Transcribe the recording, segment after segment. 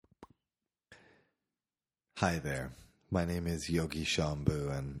Hi there. My name is Yogi Shambhu,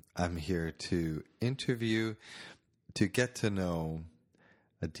 and I'm here to get to know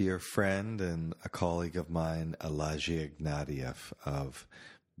a dear friend and a colleague of mine, Alajy Ignatieff of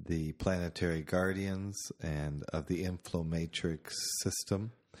the Planetary Guardians and of the Inflomatrix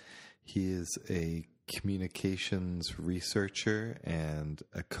system. He is a communications researcher and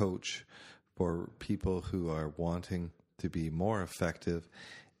a coach for people who are wanting to be more effective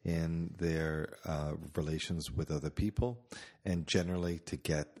in their relations with other people and generally to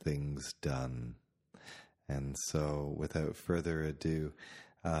get things done. And so, without further ado,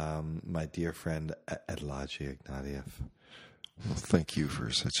 my dear friend Alajy Ignatieff. Well, thank you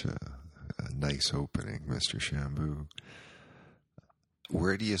for such a nice opening, Mr. Shambhu.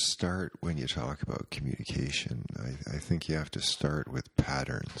 Where do you start when you talk about communication? I think you have to start with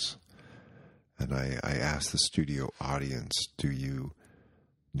patterns. And I asked the studio audience, do you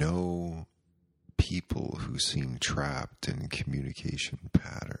know people who seem trapped in communication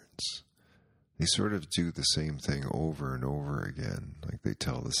patterns? They sort of do the same thing over and over again. Like they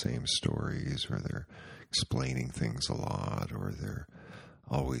tell the same stories, or they're explaining things a lot, or they're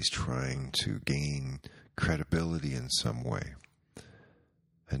always trying to gain credibility in some way.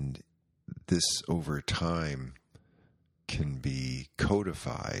 And this over time can be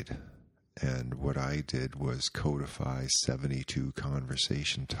codified. And what I did was codify 72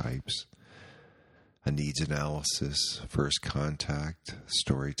 conversation types: a needs analysis, first contact,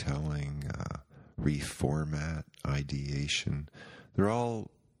 storytelling, reformat, ideation. They're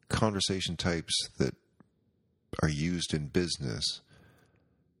all conversation types that are used in business.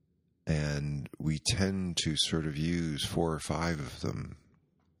 And we tend to sort of use 4 or 5 of them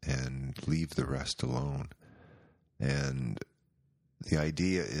and leave the rest alone. And the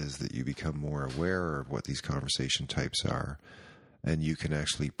idea is that you become more aware of what these conversation types are, and you can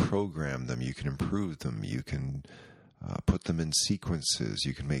actually program them, you can improve them, you can put them in sequences,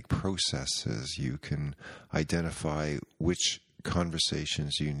 you can make processes, you can identify which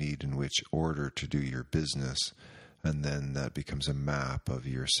conversations you need in which order to do your business, and then that becomes a map of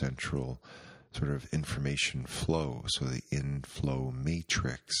your central sort of information flow. So the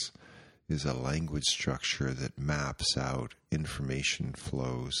Inflomatrix is a language structure that maps out information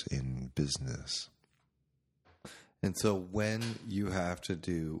flows in business. And so when you have to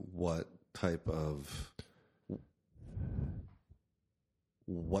do what type of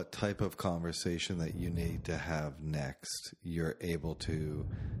conversation that you need to have next, you're able to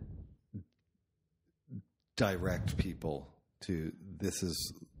direct people to, this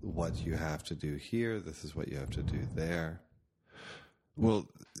is what you have to do here, this is what you have to do there. Well,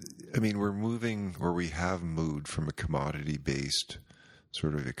 I mean, we have moved from a commodity-based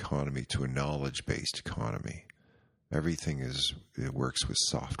sort of economy to a knowledge-based economy. Everything it works with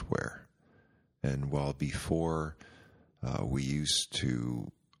software. And while before we used to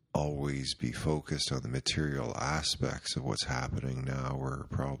always be focused on the material aspects of what's happening, now we're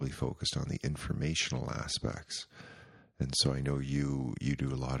probably focused on the informational aspects. And so I know you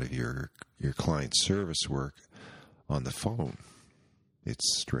do a lot of your client service work on the phone.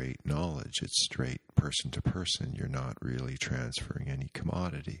 It's straight knowledge. It's straight person to person. You're not really transferring any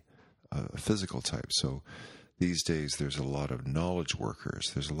commodity, physical type. So these days there's a lot of knowledge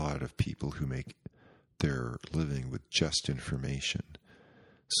workers. There's a lot of people who make their living with just information.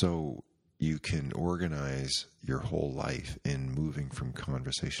 So you can organize your whole life in moving from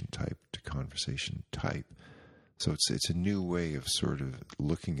conversation type to conversation type. So it's a new way of sort of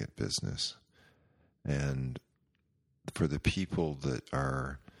looking at business. And for the people that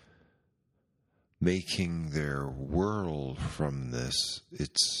are making their world from this,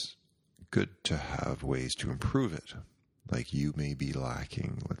 it's good to have ways to improve it. Like you may be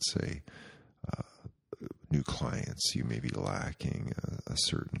lacking, let's say, new clients. You may be lacking a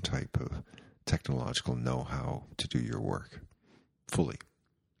certain type of technological know-how to do your work fully.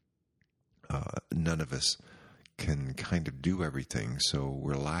 None of us can kind of do everything, so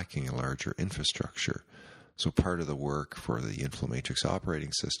we're lacking a larger infrastructure. So part of the work for the Inflomatrix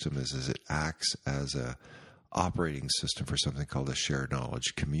operating system is it acts as a operating system for something called a shared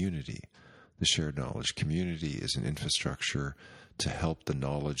knowledge community. The shared knowledge community is an infrastructure to help the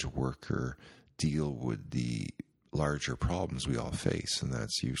knowledge worker deal with the larger problems we all face, and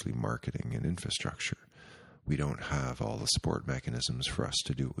that's usually marketing and infrastructure. We don't have all the support mechanisms for us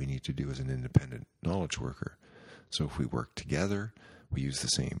to do what we need to do as an independent knowledge worker. So if we work together, we use the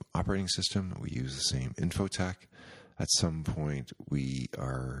same operating system, we use the same infotech, at some point we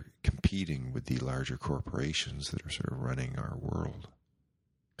are competing with the larger corporations that are sort of running our world.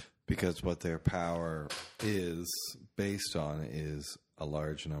 Because what their power is based on is a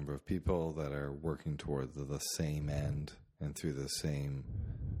large number of people that are working toward the same end and through the same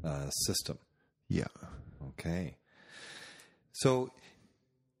system. Yeah. Okay. So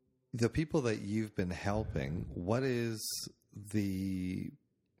the people that you've been helping, what is the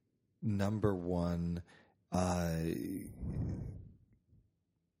number one,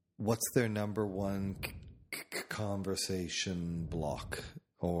 what's their number one conversation block,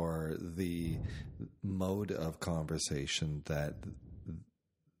 or the mode of conversation that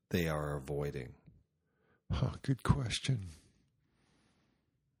they are avoiding? Good question.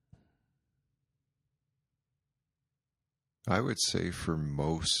 I would say for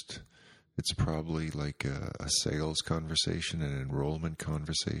most, it's probably like a sales conversation, an enrollment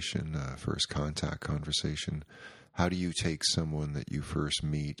conversation, a first contact conversation. How do you take someone that you first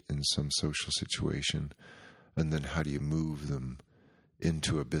meet in some social situation, and then how do you move them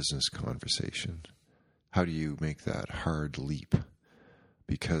into a business conversation? How do you make that hard leap?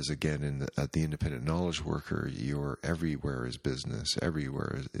 Because again, at the independent knowledge worker, you're everywhere is business.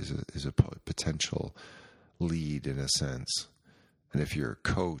 Everywhere is a potential lead in a sense. And if you're a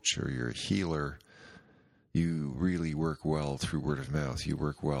coach or you're a healer, you really work well through word of mouth. You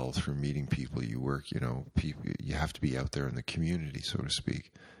work well through meeting people. You work, people. You have to be out there in the community, so to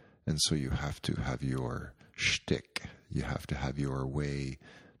speak. And so you have to have your shtick. You have to have your way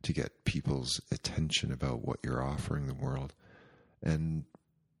to get people's attention about what you're offering the world. And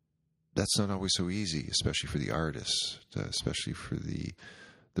that's not always so easy, especially for the artists, especially for the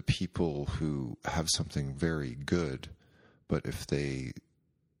people who have something very good, but if they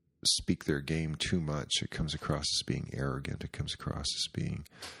speak their game too much, it comes across as being arrogant. It comes across as being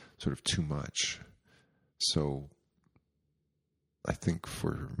sort of too much. So I think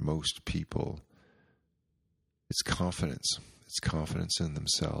for most people, it's confidence. It's confidence in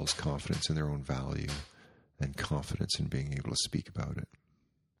themselves, confidence in their own value, and confidence in being able to speak about it.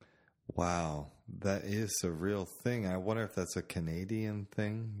 Wow, that is a real thing. I wonder if that's a Canadian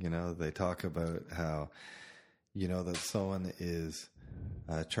thing. They talk about how, that someone is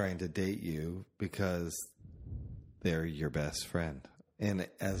trying to date you because they're your best friend. And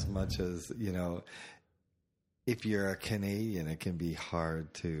as much as, if you're a Canadian, it can be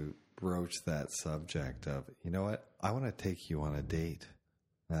hard to broach that subject of, you know what, I want to take you on a date.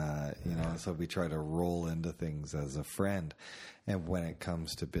 So we try to roll into things as a friend. And when it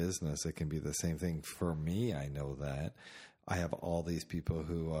comes to business, it can be the same thing. For me, I know that I have all these people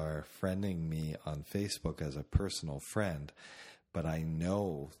who are friending me on Facebook as a personal friend, but I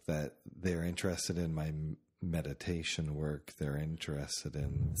know that they're interested in my meditation work. They're interested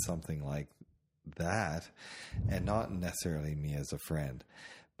in something like that, and not necessarily me as a friend.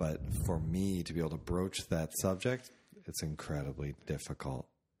 But for me to be able to broach that subject, it's incredibly difficult.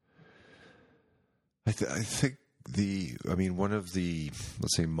 I think one of the,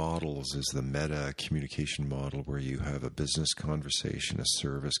 let's say, models is the meta communication model, where you have a business conversation, a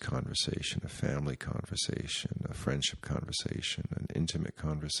service conversation, a family conversation, a friendship conversation, an intimate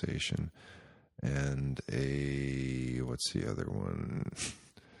conversation, and what's the other one?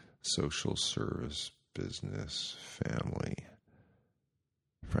 Social, service, business, family,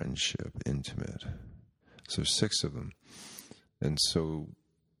 friendship, intimate. So 6 of them. And so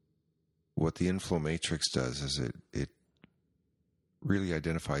what the Inflow Matrix does is it really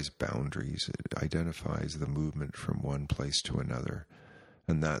identifies boundaries. It identifies the movement from one place to another.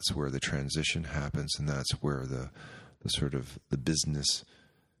 And that's where the transition happens, and that's where the sort of the business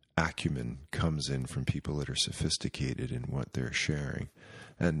acumen comes in from people that are sophisticated in what they're sharing.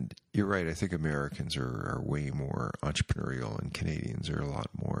 And you're right, I think Americans are way more entrepreneurial, and Canadians are a lot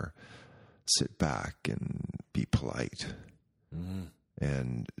more sit back and be polite. Mm-hmm.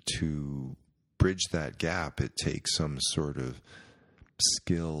 And to bridge that gap, it takes some sort of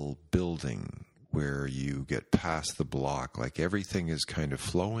skill building where you get past the block, like everything is kind of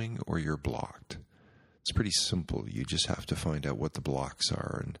flowing or you're blocked. It's pretty simple. You just have to find out what the blocks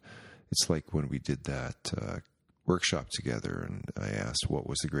are. And it's like when we did that workshop together, and I asked what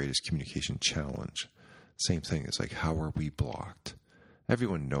was the greatest communication challenge. Same thing. It's like, how are we blocked?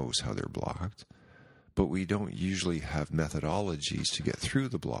 Everyone knows how they're blocked, but we don't usually have methodologies to get through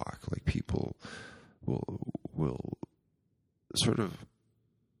the block. Like people will sort of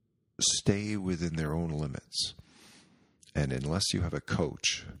stay within their own limits. And unless you have a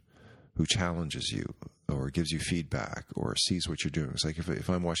coach who challenges you or gives you feedback or sees what you're doing, it's like if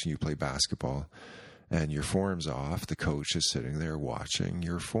I'm watching you play basketball and your form's off, the coach is sitting there watching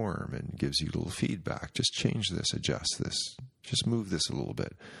your form and gives you a little feedback. Just change this, adjust this, just move this a little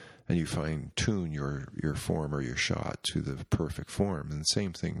bit. And you fine-tune your form or your shot to the perfect form. And the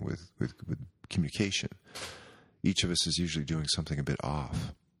same thing with communication. each of us is usually doing something a bit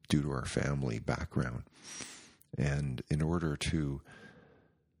off due to our family background. And in order to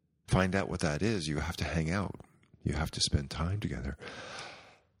find out what that is, you have to hang out. You have to spend time together.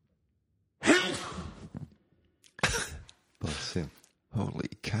 Bless you. Holy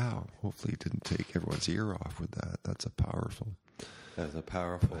cow. Hopefully it didn't take everyone's ear off with that. That's a powerful... That was a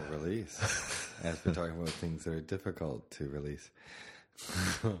powerful release, as we're talking about things that are difficult to release.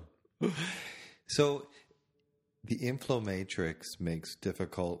 So, the Inflomatrix makes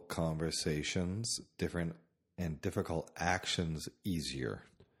difficult conversations, difficult actions easier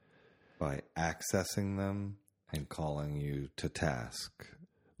by accessing them and calling you to task.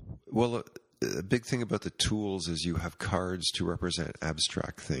 Well, a big thing about the tools is you have cards to represent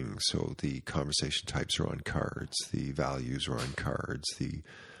abstract things. So the conversation types are on cards, the values are on cards, the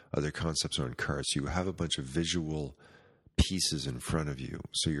other concepts are on cards. So you have a bunch of visual pieces in front of you.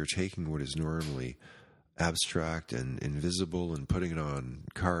 So you're taking what is normally abstract and invisible and putting it on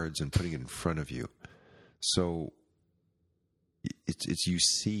cards and putting it in front of you. So it's you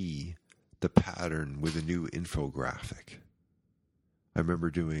see the pattern with a new infographic. I remember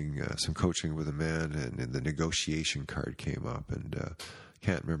doing some coaching with a man, and the negotiation card came up, and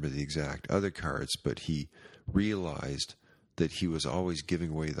can't remember the exact other cards, but he realized that he was always giving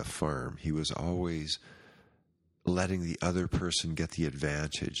away the farm. He was always letting the other person get the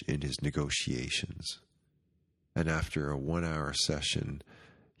advantage in his negotiations. And after a 1-hour session,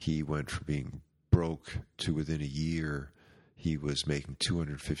 he went from being broke to within a year, he was making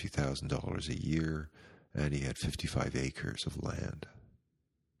 $250,000 a year, and he had 55 acres of land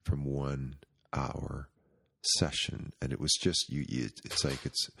from 1 hour session. And it was just, it's like,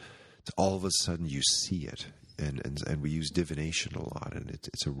 it's all of a sudden you see it. And we use divination a lot, and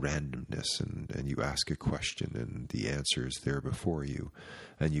it's a randomness, and you ask a question and the answer is there before you,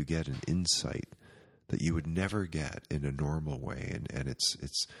 and you get an insight that you would never get in a normal way. And it's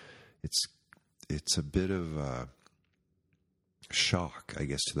a bit of a shock, I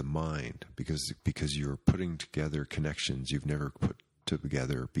guess, to the mind, because you're putting together connections you've never put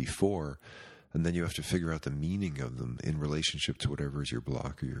together before, and then you have to figure out the meaning of them in relationship to whatever is your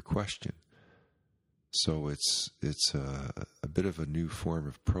block or your question. So it's a bit of a new form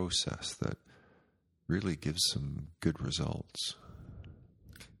of process that really gives some good results.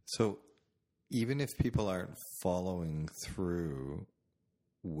 So even if people aren't following through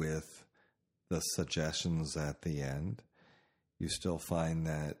with the suggestions at the end, you still find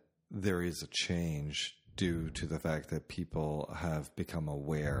that there is a change due to the fact that people have become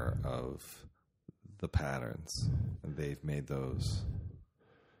aware of the patterns and they've made those.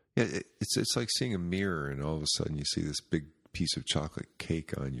 Yeah, it's like seeing a mirror, and all of a sudden you see this big piece of chocolate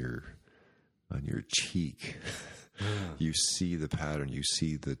cake on your cheek. Yeah. You see the pattern, you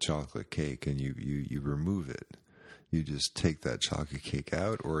see the chocolate cake, and you remove it. You just take that chocolate cake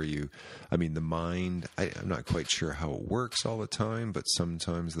out, or the mind, I'm not quite sure how it works all the time, but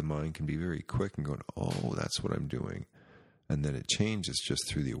sometimes the mind can be very quick and going, oh, that's what I'm doing. And then it changes just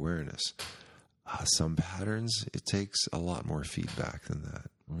through the awareness. Some patterns, it takes a lot more feedback than that.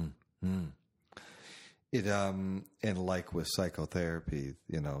 Mm-hmm. It and like with psychotherapy,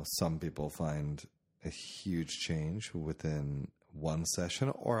 some people find a huge change within one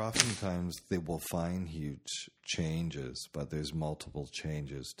session, or oftentimes they will find huge changes, but there's multiple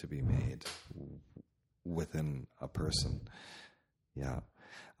changes to be made within a person. Yeah.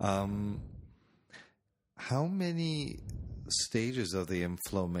 How many stages of the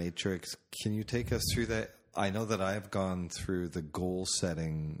Inflomatrix can you take us through that? I know that I've gone through the goal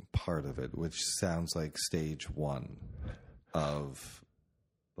setting part of it, which sounds like stage 1 of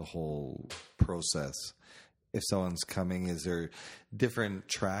the whole process. If someone's coming, is there different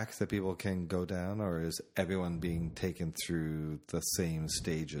tracks that people can go down, or is everyone being taken through the same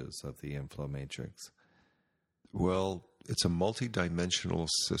stages of the Inflomatrix? Well, it's a multi-dimensional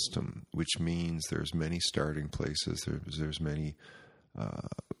system, which means there's many starting places. There's many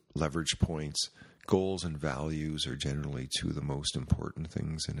leverage points. Goals and values are generally two of the most important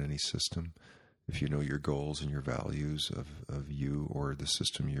things in any system. If you know your goals and your values of you or the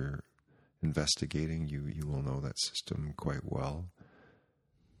system you're investigating, you will know that system quite well.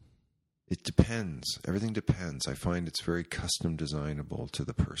 It depends. Everything depends. I find it's very custom designable to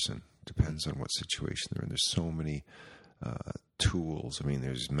the person. Depends on what situation they're in. There's so many tools.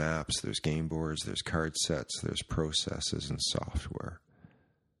 There's maps, there's game boards, there's card sets, there's processes and software.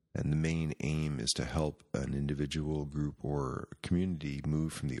 And the main aim is to help an individual, group, or community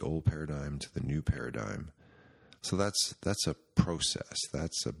move from the old paradigm to the new paradigm. So that's a process.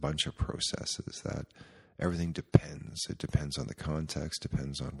 That's a bunch of processes that everything depends. It depends on the context,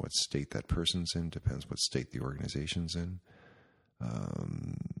 depends on what state that person's in, depends what state the organization's in.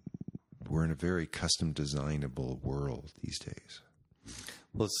 We're in a very custom designable world these days.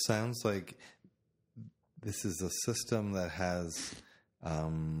 Well, it sounds like this is a system that has,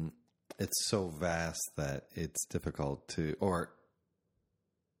 it's so vast that it's difficult to, or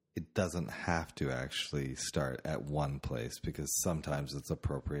it doesn't have to actually start at one place, because sometimes it's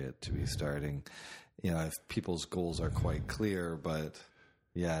appropriate to be starting, if people's goals are quite clear, but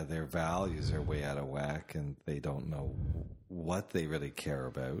their values are way out of whack and they don't know what they really care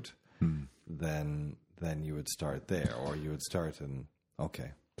about, then you would start there, or you would start in,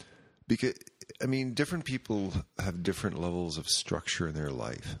 okay. Because, different people have different levels of structure in their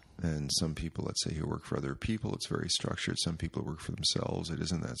life. And some people, let's say, who work for other people, it's very structured. Some people who work for themselves, it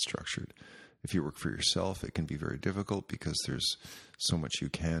isn't that structured. If you work for yourself, it can be very difficult because there's so much you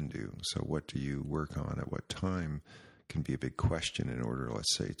can do. So what do you work on at what time can be a big question in order,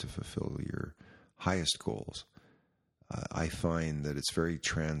 let's say, to fulfill your highest goals. I find that it's very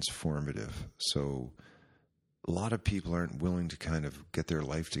transformative. So a lot of people aren't willing to kind of get their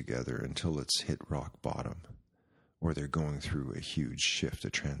life together until it's hit rock bottom, or they're going through a huge shift, a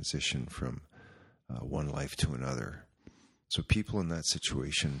transition from one life to another. So people in that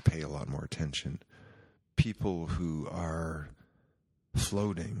situation pay a lot more attention. People who are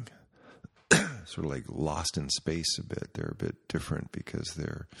floating, sort of like lost in space a bit, they're a bit different because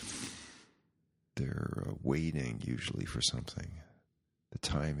they're waiting usually for something. The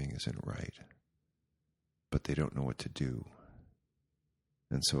timing isn't right, but they don't know what to do.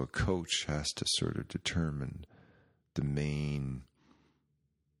 And so a coach has to sort of determine the main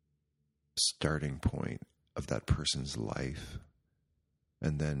starting point of that person's life,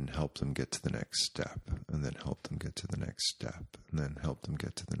 and then help them get to the next step, and then help them get to the next step, and then help them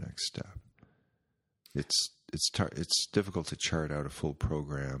get to the next step. It's difficult to chart out a full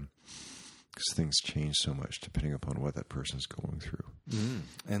program because things change so much depending upon what that person's going through.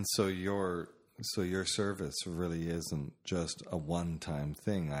 And so your service really isn't just a one-time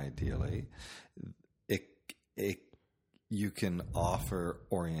thing. Ideally, you can offer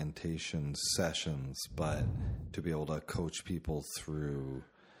orientation sessions, but to be able to coach people through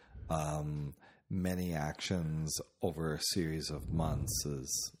many actions over a series of months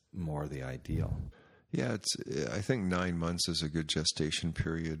is more the ideal. Yeah, I think 9 months is a good gestation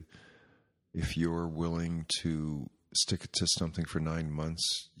period. If you're willing to stick to something for 9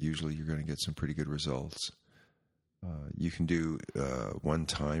 months, usually you're going to get some pretty good results. You can do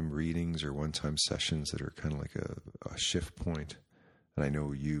one-time readings or one-time sessions that are kind of like a shift point. And I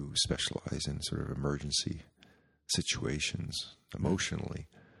know you specialize in sort of emergency situations emotionally.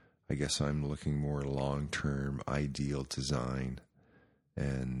 I guess I'm looking more long-term ideal design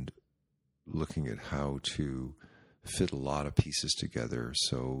and looking at how to fit a lot of pieces together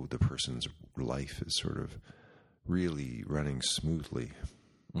so the person's life is sort of really running smoothly.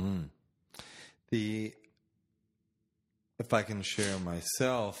 If I can share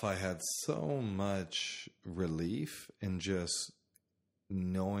myself, I had so much relief in just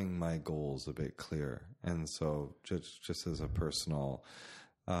knowing my goals a bit clearer. And so just as a personal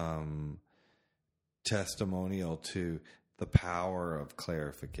testimonial to the power of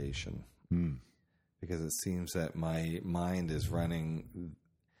clarification. Because it seems that my mind is running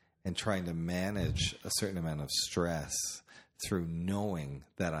and trying to manage a certain amount of stress through knowing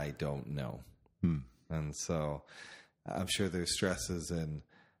that I don't know. And so I'm sure there's stresses in,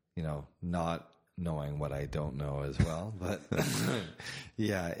 not knowing what I don't know as well. But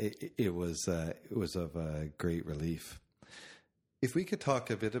it was of a great relief. If we could talk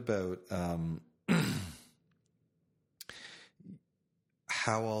a bit about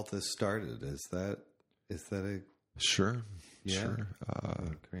how all this started, is that a Sure.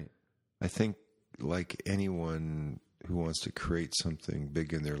 great. I think like anyone who wants to create something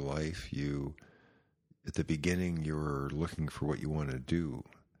big in their life, at the beginning you're looking for what you want to do,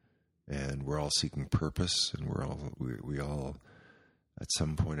 and we're all seeking purpose, and we all at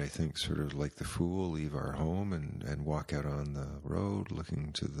some point, I think, sort of like the fool, leave our home and walk out on the road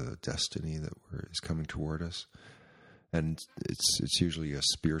looking to the destiny that is coming toward us. And it's usually a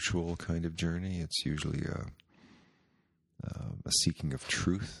spiritual kind of journey. It's usually a seeking of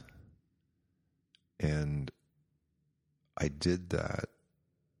truth. And I did that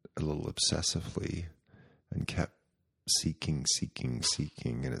a little obsessively and kept seeking.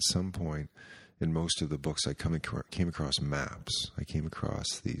 And at some point, in most of the books, I came across maps. I came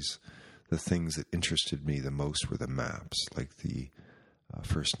across the things that interested me the most were the maps, like the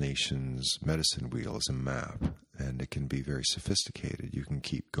First Nations medicine wheel is a map, and it can be very sophisticated. You can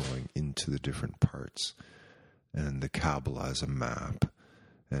keep going into the different parts. And the Kabbalah is a map,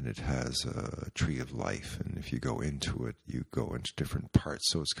 and it has a tree of life. And if you go into it, you go into different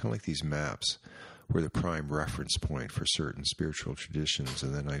parts. So it's kind of like these maps were the prime reference point for certain spiritual traditions.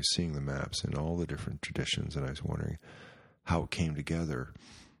 And then I was seeing the maps in all the different traditions, and I was wondering how it came together.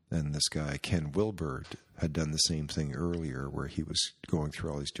 And this guy, Ken Wilber, had done the same thing earlier, where he was going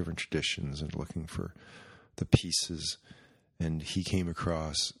through all these different traditions and looking for the pieces. And he came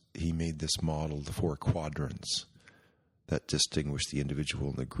across, he made this model, the 4 quadrants, that distinguish the individual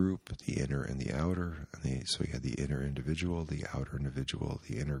and the group, the inner and the outer. So you had the inner individual, the outer individual,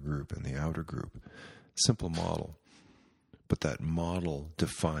 the inner group, and the outer group. Simple model. But that model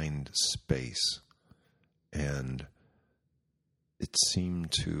defined space, and it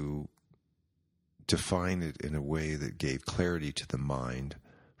seemed to define it in a way that gave clarity to the mind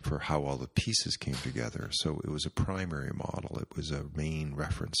for how all the pieces came together. So it was a primary model. It was a main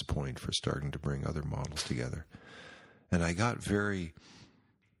reference point for starting to bring other models together. And I got very,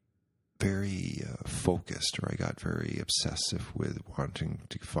 very focused, or I got very obsessive with wanting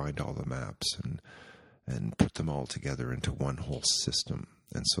to find all the maps and put them all together into one whole system.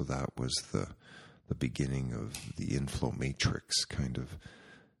 And so that was the beginning of the inflow matrix kind of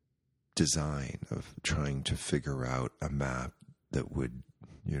design of trying to figure out a map that would,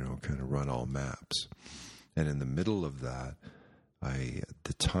 kind of run all maps. And in the middle of that,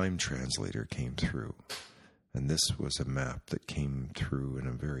 the time translator came through. And this was a map that came through in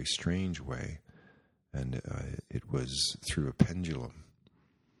a very strange way. And it was through a pendulum.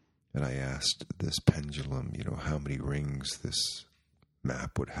 And I asked this pendulum, how many rings this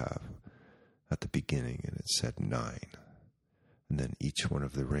map would have at the beginning, and it said 9. And then each one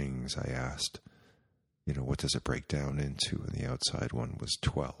of the rings I asked, what does it break down into? And the outside one was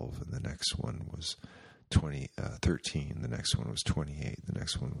 12, and the next one was 13, the next one was 28, the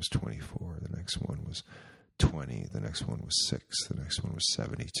next one was 24, the next one was 20, the next one was 6, the next one was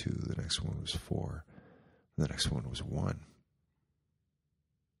 72, the next one was 4, and the next one was 1.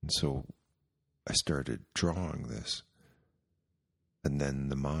 And so I started drawing this. And then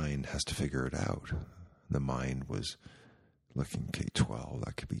the mind has to figure it out. The mind was looking, 12,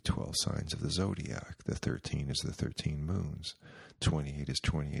 that could be 12 signs of the zodiac. The 13 is the 13 moons. 28 is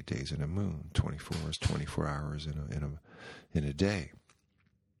 28 days in a moon. 24 is 24 hours in a day.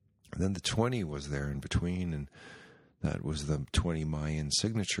 And then the 20 was there in between, and that was the 20 Mayan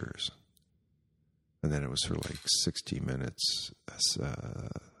signatures. And then it was for 60 minutes,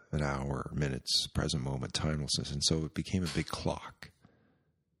 an hour, minutes, present moment, timelessness. And so it became a big clock.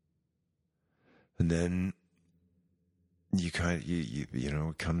 And then it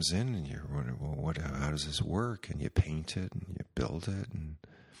comes in, and you're wondering, well, how does this work? And you paint it, and you build it, and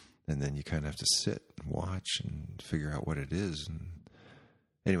then you kind of have to sit and watch and figure out what it is. And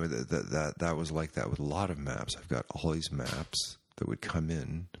anyway, that was like that with a lot of maps. I've got all these maps that would come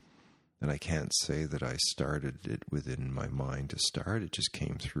in, and I can't say that I started it within my mind to start. It just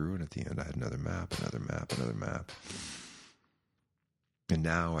came through, and at the end I had another map, another map, another map. And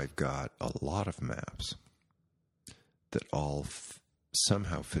now I've got a lot of maps that all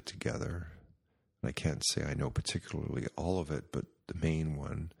somehow fit together. And I can't say I know particularly all of it, but the main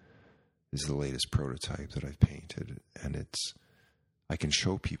one is the latest prototype that I've painted, and I can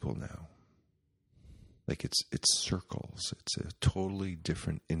show people now. It's circles. It's a totally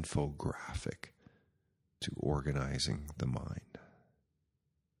different infographic to organizing the mind.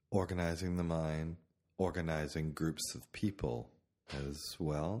 Organizing the mind, organizing groups of people as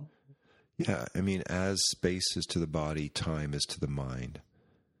well. Yeah, as space is to the body, time is to the mind.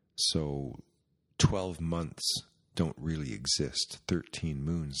 So 12 months don't really exist. 13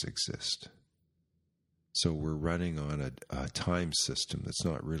 moons exist. So we're running on a time system that's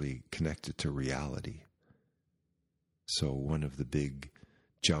not really connected to reality. So one of the big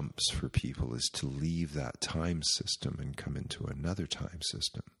jumps for people is to leave that time system and come into another time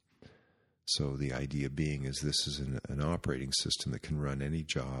system. So the idea being is this is an operating system that can run any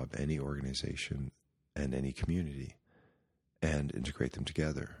job, any organization, and any community and integrate them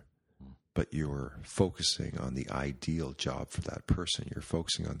together. But you're focusing on the ideal job for that person. You're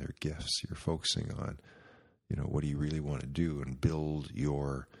focusing on their gifts. You're focusing on, what do you really want to do, and build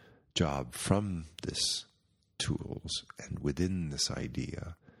your job from this tools and within this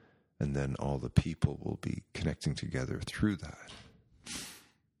idea. And then all the people will be connecting together through that.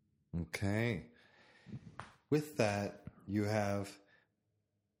 Okay. With that,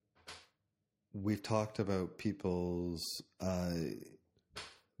 we've talked about people's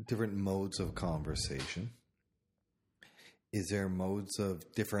different modes of conversation. is there modes of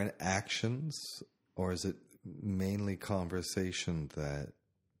different actions, or is it mainly conversation that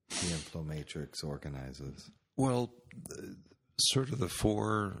the Inflow Matrix organizes? Well, sort of the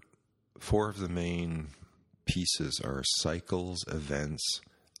four of the main pieces are cycles, events,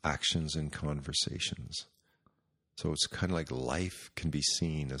 actions, and conversations. So it's kind of like life can be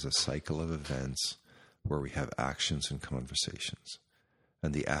seen as a cycle of events where we have actions and conversations.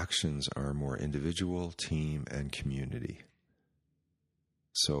 And the actions are more individual, team, and community.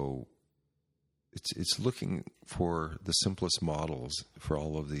 So it's looking for the simplest models for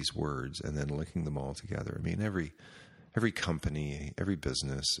all of these words and then linking them all together. I mean, every company, every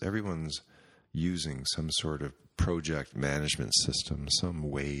business, everyone's using some sort of project management system, some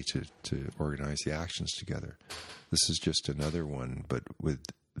way to organize the actions together. This is just another one, but with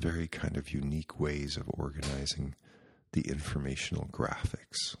very kind of unique ways of organizing the informational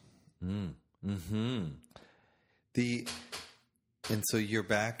graphics. Mm-hmm. And so you're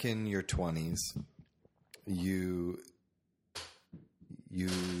back in your 20s. You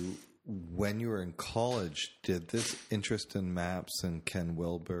when you were in college, did this interest in maps and Ken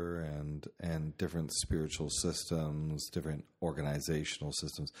Wilber and different spiritual systems, different organizational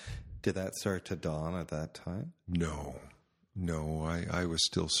systems, did that start to dawn at that time? No, I was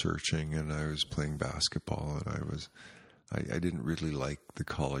still searching, and I was playing basketball, and I didn't really like the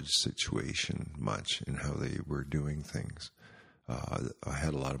college situation much and how they were doing things. I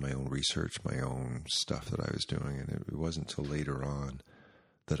had a lot of my own research, my own stuff that I was doing, and it wasn't until later on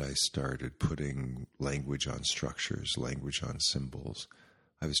that I started putting language on structures, language on symbols.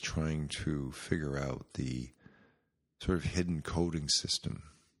 I was trying to figure out the sort of hidden coding system,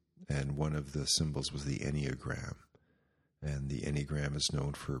 and one of the symbols was the Enneagram. And the Enneagram is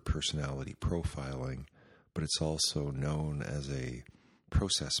known for personality profiling, but it's also known as a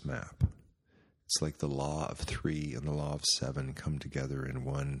process map. It's like the law of 3 and the law of 7 come together in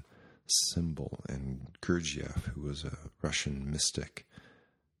one symbol. And Gurdjieff, who was a Russian mystic,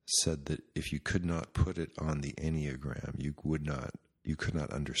 said that if you could not put it on the Enneagram, you could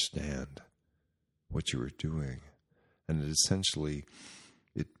not understand what you were doing. And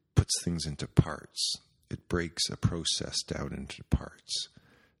it puts things into parts. It breaks a process down into parts.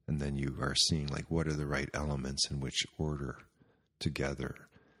 And then you are seeing like what are the right elements in which order together.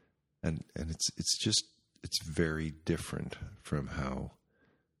 And it's very different from how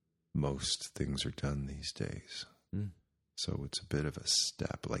most things are done these days. Mm. So it's a bit of a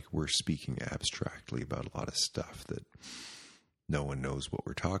step. Like we're speaking abstractly about a lot of stuff that no one knows what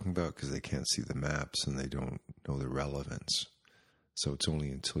we're talking about because they can't see the maps and they don't know the relevance. So it's only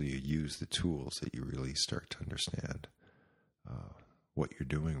until you use the tools that you really start to understand what you're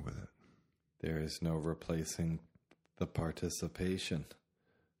doing with it. There is no replacing the participation.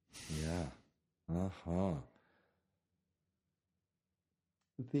 Yeah. Uh-huh.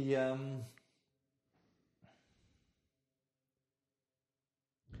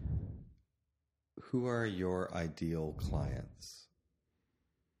 Who are your ideal clients?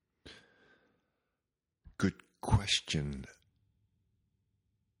 Good question.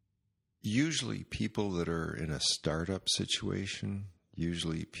 Usually people that are in a startup situation,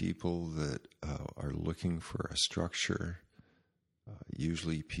 usually people that are looking for a structure,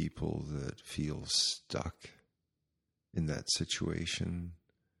 usually people that feel stuck in that situation.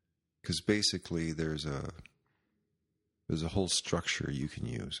 Because basically there's a whole structure you can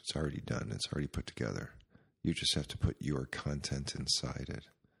use. It's already done. It's already put together. You just have to put your content inside it.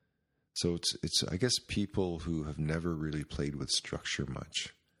 So it's I guess people who have never really played with structure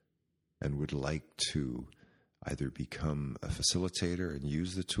much and would like to either become a facilitator and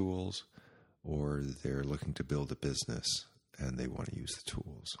use the tools, or they're looking to build a business and they want to use the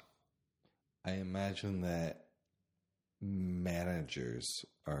tools. I imagine that managers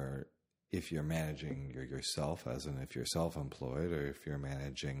are, if you're managing yourself, as in if you're self-employed, or if you're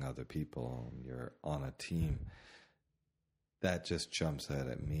managing other people, you're on a team, that just jumps out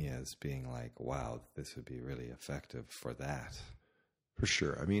at me as being like, wow, this would be really effective for that. For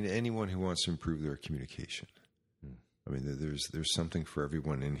sure. I mean, anyone who wants to improve their communication. I mean, there's something for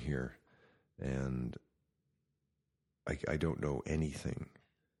everyone in here, and I don't know anything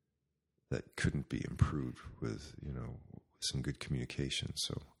that couldn't be improved with, some good communication.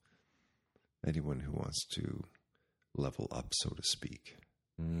 So anyone who wants to level up, so to speak,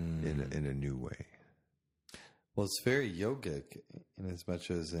 in a new way. Well, it's very yogic in as much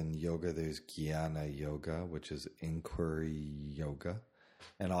as in yoga there's jnana yoga, which is inquiry yoga.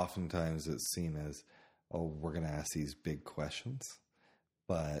 And oftentimes it's seen as, oh, we're going to ask these big questions.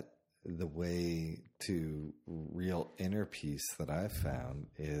 But the way to real inner peace that I've found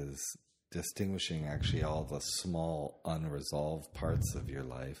is distinguishing actually all the small unresolved parts of your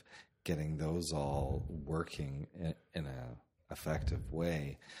life, getting those all working in a effective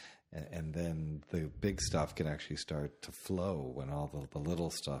way. And then the big stuff can actually start to flow when all the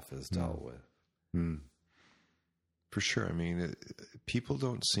little stuff is dealt with. For sure. I mean, people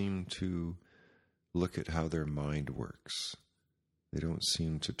don't seem to look at how their mind works. They don't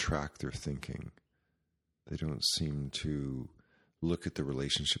seem to track their thinking. They don't seem to look at the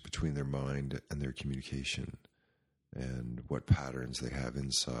relationship between their mind and their communication and what patterns they have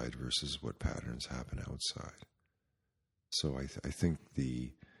inside versus what patterns happen outside. So I think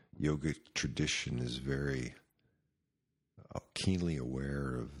the yoga tradition is very keenly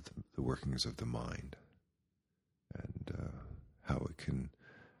aware of the workings of the mind and how it can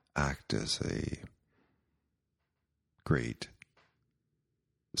act as a great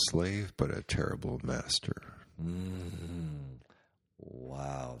slave, but a terrible master.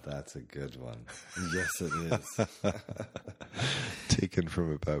 Wow, that's a good one. Yes, it is. Taken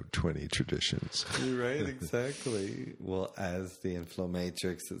from about 20 traditions. Right, exactly. Well, as the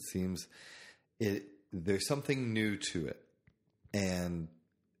Inflomatrix, it seems there's something new to it. And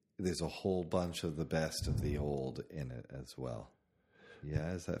there's a whole bunch of the best of the old in it as well.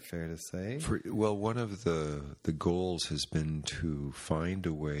 Yeah, is that fair to say? Well, one of the goals has been to find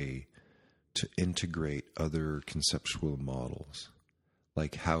a way to integrate other conceptual models.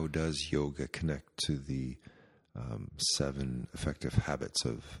 Like, how does yoga connect to the 7 effective habits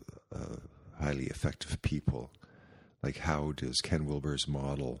of highly effective people? Like, how does Ken Wilber's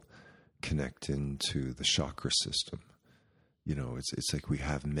model connect into the chakra system? You know, it's like we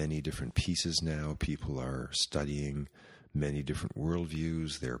have many different pieces now. People are studying many different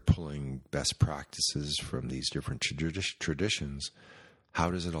worldviews. They're pulling best practices from these different traditions.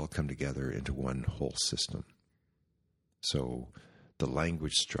 How does it all come together into one whole system? So the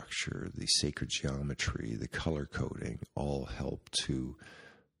language structure, the sacred geometry, the color coding all help to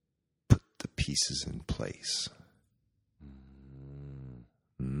put the pieces in place.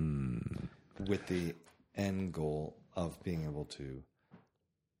 With the end goal of being able to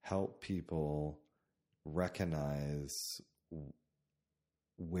help people recognize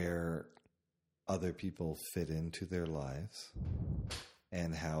where other people fit into their lives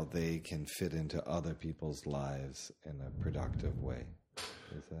and how they can fit into other people's lives in a productive way.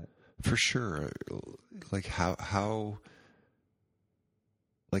 Is that? For sure. Like how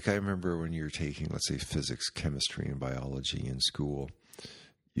like I remember when you were taking, let's say, physics, chemistry, and biology in school,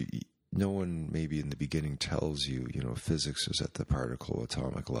 no one maybe in the beginning tells you, physics is at the particle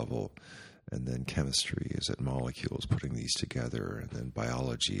atomic level, and then chemistry is at molecules, putting these together, and then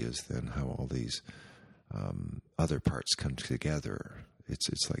biology is then how all these other parts come together.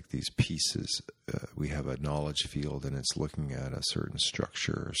 It's like these pieces. We have a knowledge field, and it's looking at a certain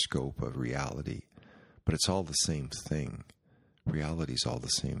structure or scope of reality, but it's all the same thing. Reality's all the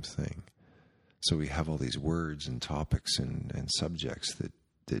same thing. So we have all these words and topics and subjects that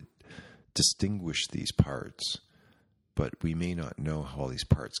distinguish these parts, but we may not know how all these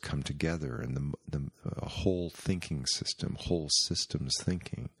parts come together. And the whole thinking system, whole systems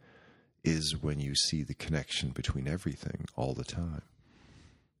thinking, is when you see the connection between everything all the time.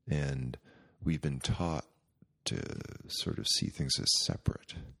 And we've been taught to sort of see things as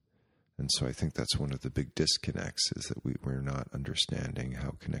separate. And so I think that's one of the big disconnects, is that we're not understanding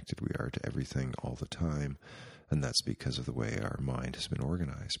how connected we are to everything all the time. And that's because of the way our mind has been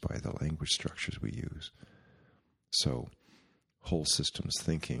organized by the language structures we use. So whole systems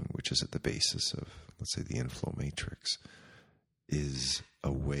thinking, which is at the basis of, let's say, the Inflomatrix, is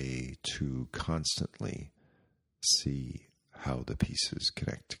a way to constantly see how the pieces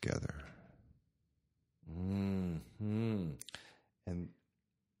connect together. Mm-hmm. And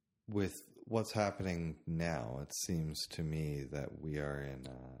with what's happening now, it seems to me that we are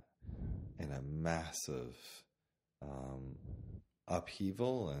in a massive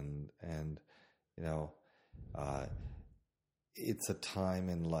upheaval, and it's a time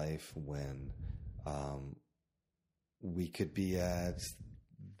in life when we could be at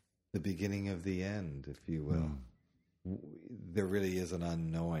the beginning of the end, if you will. There really is an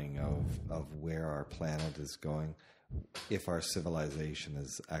unknowing of where our planet is going, if our civilization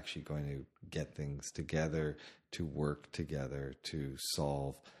is actually going to get things together, to work together, to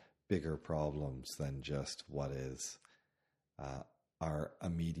solve bigger problems than just what is our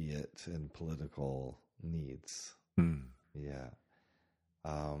immediate and political needs. Yeah.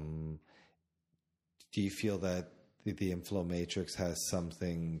 Do you feel that the Inflomatrix has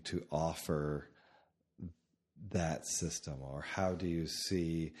something to offer that system, or how do you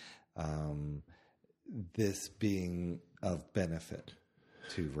see this being of benefit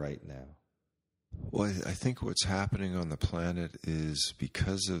to right now? Well, I think what's happening on the planet is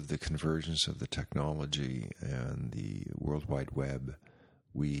because of the convergence of the technology and the World Wide Web,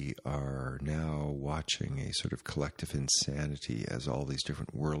 we are now watching a sort of collective insanity as all these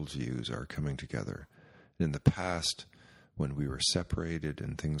different worldviews are coming together. In the past, when we were separated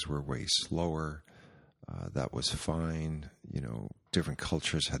and things were way slower, that was fine. Different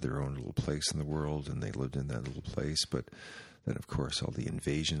cultures had their own little place in the world, and they lived in that little place. But then, of course, all the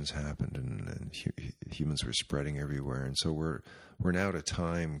invasions happened, and humans were spreading everywhere. And so we're now at a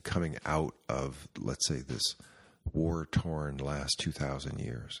time coming out of, let's say, this war-torn last 2,000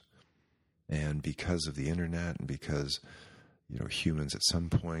 years. And because of the internet, and because humans at some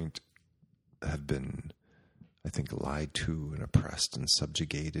point have been, I think, lied to and oppressed and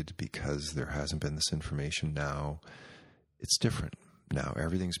subjugated because there hasn't been this information. Now it's different. Now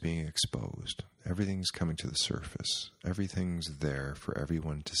everything's being exposed. Everything's coming to the surface. Everything's there for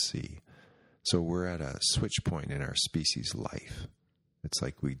everyone to see. So we're at a switch point in our species' life. It's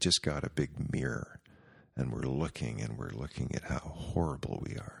like we just got a big mirror, and we're looking at how horrible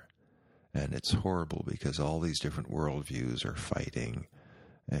we are. And it's horrible because all these different worldviews are fighting,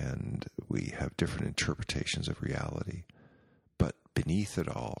 and we have different interpretations of reality. But beneath it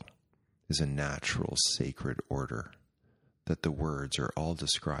all is a natural, sacred order that the words are all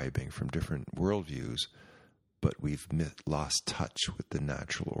describing from different worldviews, but we've lost touch with the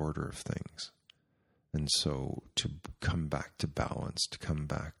natural order of things. And so to come back to balance, to come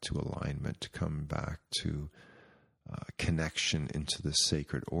back to alignment, to come back to connection into the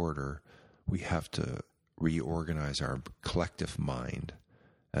sacred order, we have to reorganize our collective mind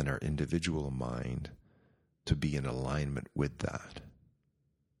and our individual mind to be in alignment with that.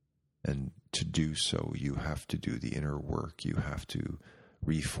 And to do so, you have to do the inner work. You have to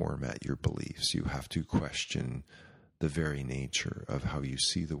reformat your beliefs. You have to question the very nature of how you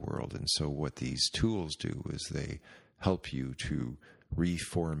see the world. And so what these tools do is they help you to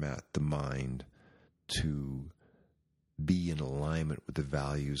reformat the mind to be in alignment with the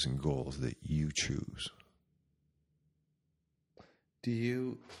values and goals that you choose.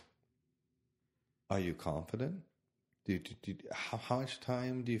 Are you confident? How much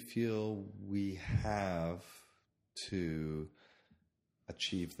time do you feel we have to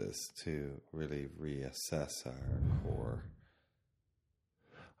achieve this, to really reassess our core?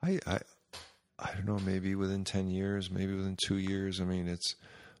 I don't know, maybe within 10 years, maybe within 2 years. I mean,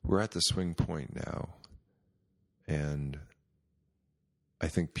 we're at the swing point now. And I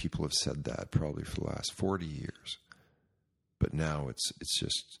think people have said that probably for the last 40 years. But now it's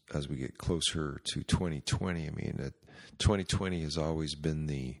just, as we get closer to 2020, I mean, 2020 has always been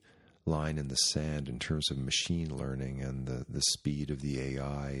the line in the sand in terms of machine learning and the speed of the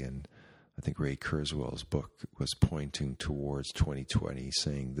AI. And I think Ray Kurzweil's book was pointing towards 2020,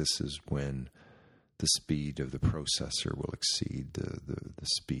 saying this is when the speed of the processor will exceed the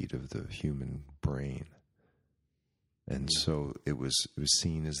speed of the human brain. And so it was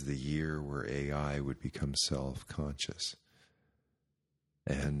seen as the year where AI would become self-conscious.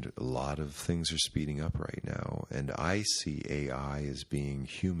 And a lot of things are speeding up right now. And I see AI as being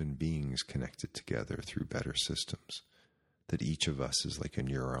human beings connected together through better systems. That each of us is like a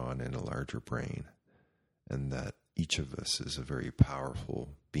neuron in a larger brain. And that each of us is a very powerful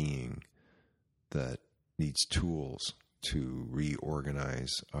being that needs tools to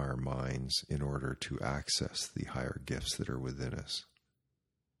reorganize our minds in order to access the higher gifts that are within us.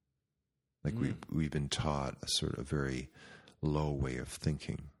 Like we've been taught a sort of very low way of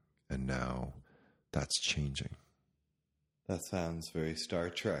thinking, and now that's changing. That sounds very Star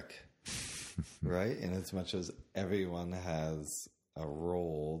Trek, right? In as much as everyone has a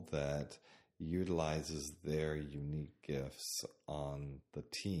role that utilizes their unique gifts on the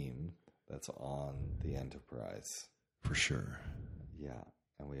team that's on the Enterprise. For sure. Yeah,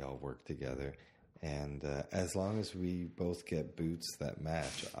 and we all work together. And as long as we both get boots that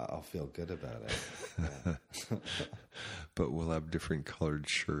match, I'll feel good about it. Yeah. But we'll have different colored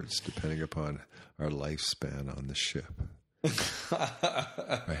shirts depending upon our lifespan on the ship.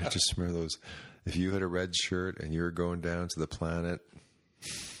 I just remember those. If you had a red shirt and you were going down to the planet,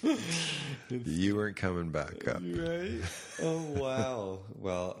 you weren't coming back up. Right? Oh, wow.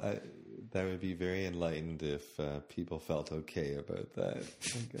 Well, that would be very enlightened if people felt okay about that,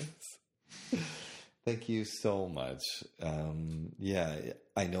 I guess. Thank you so much. Yeah,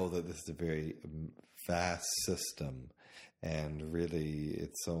 I know that this is a very vast system, and really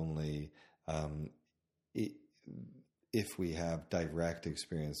it's only if we have direct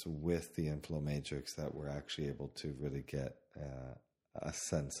experience with the InfloMatrix that we're actually able to really get a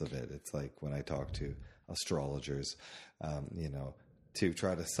sense of it. It's like when I talk to astrologers, to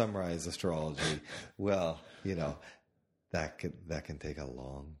try to summarize astrology, well, that can take a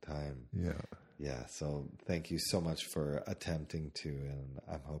long time. Yeah. So thank you so much for attempting to, and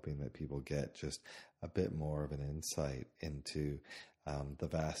I'm hoping that people get just a bit more of an insight into the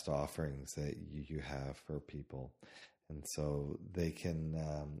vast offerings that you have for people. And so they can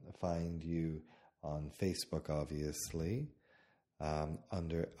find you on Facebook, obviously,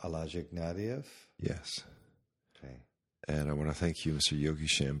 under Elijah Ignatieff. Yes. Okay. And I want to thank you, Mr. Yogi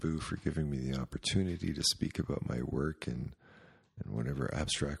Shambhu, for giving me the opportunity to speak about my work in whatever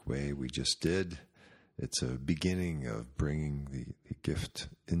abstract way we just did. It's a beginning of bringing the gift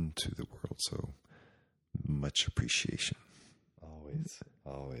into the world. So much appreciation.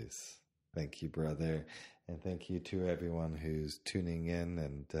 Always. Thank you, brother. And thank you to everyone who's tuning in.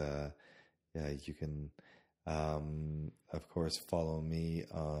 And you can, of course, follow me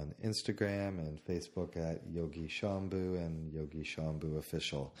on Instagram and Facebook at Yogi Shambhu and Yogi Shambhu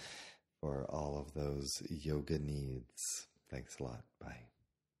Official for all of those yoga needs. Thanks a lot. Bye.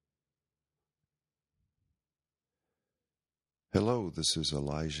 Hello, this is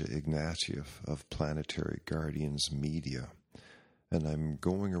Elijah Ignatieff of Planetary Guardians Media, and I'm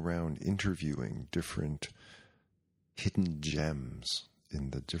going around interviewing different hidden gems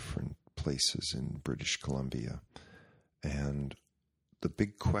in the different places in British Columbia. And the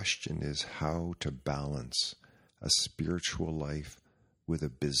big question is how to balance a spiritual life with a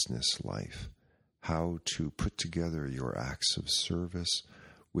business life. How to put together your acts of service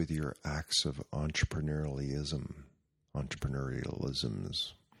with your acts of entrepreneurialisms,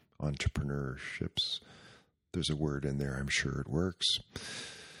 entrepreneurships. There's a word in there, I'm sure it works.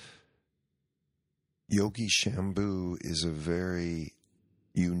 Yogi Shambhu is a very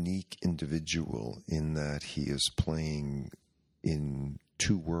unique individual in that he is playing in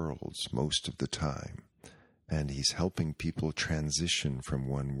two worlds most of the time, and he's helping people transition from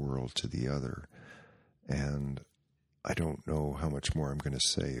one world to the other. And I don't know how much more I'm going to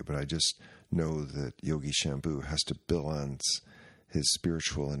say, but I just know that Yogi Shambhu has to balance his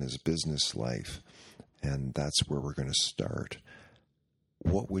spiritual and his business life, and that's where we're going to start.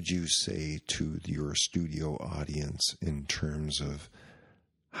 What would you say to your studio audience in terms of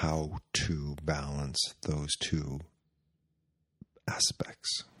how to balance those two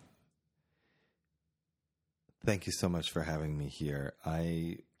aspects? Thank you so much for having me here.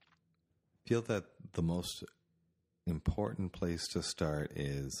 I feel that the most important place to start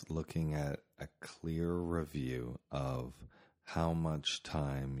is looking at a clear review of how much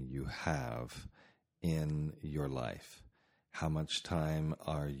time you have in your life. How much time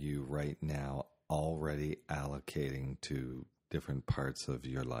are you right now already allocating to different parts of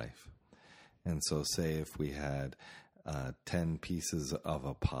your life? And so say if we had 10 pieces of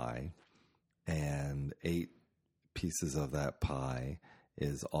a pie and 8 pieces of that pie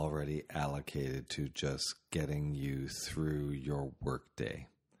is already allocated to just getting you through your work day,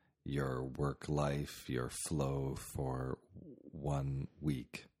 your work life, your flow for 1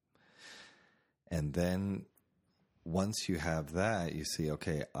 week. And then once you have that, you see,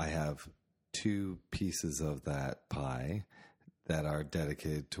 okay, I have 2 pieces of that pie that are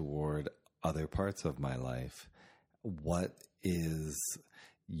dedicated toward other parts of my life. What is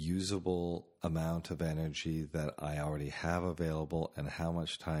usable amount of energy that I already have available, and how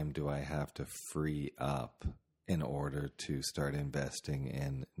much time do I have to free up in order to start investing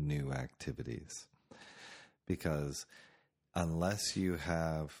in new activities? Because unless you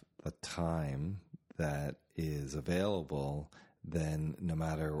have the time that is available, then no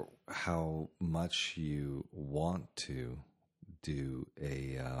matter how much you want to do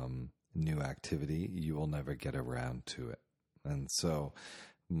a new activity, you will never get around to it. And so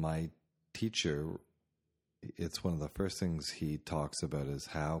my teacher, it's one of the first things he talks about is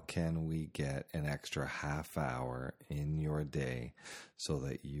how can we get an extra half hour in your day so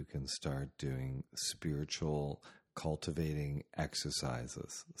that you can start doing spiritual cultivating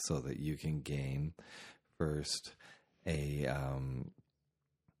exercises so that you can gain first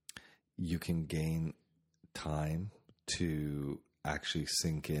you can gain time to actually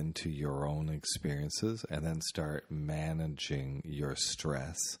sink into your own experiences and then start managing your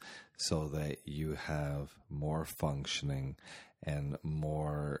stress so that you have more functioning and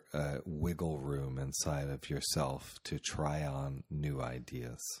more wiggle room inside of yourself to try on new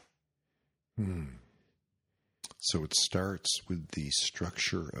ideas. So it starts with the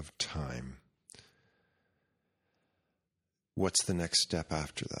structure of time. What's the next step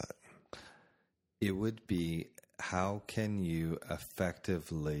after that? It would be, how can you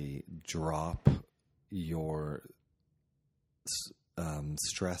effectively drop your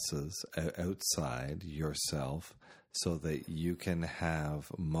stresses outside yourself so that you can have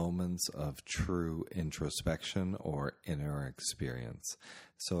moments of true introspection or inner experience.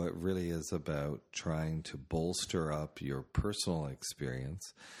 So it really is about trying to bolster up your personal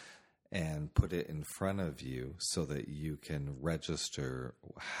experience and put it in front of you so that you can register,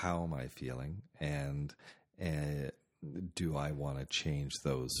 how am I feeling, and do I want to change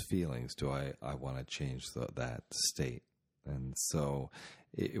those feelings? Do I want to change that state? And so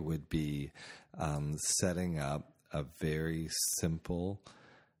it would be setting up a very simple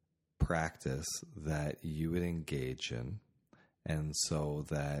practice that you would engage in, and so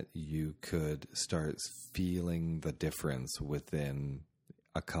that you could start feeling the difference within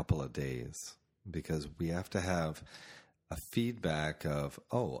a couple of days, because we have to have a feedback of,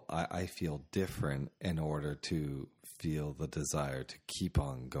 oh, I feel different, in order to feel the desire to keep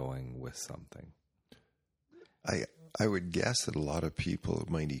on going with something. I would guess that a lot of people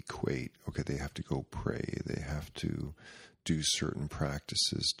might equate, okay, they have to go pray, they have to do certain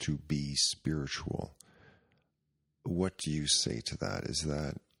practices to be spiritual. What do you say to that? Is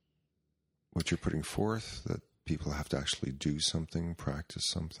that what you're putting forth, that people have to actually do something, practice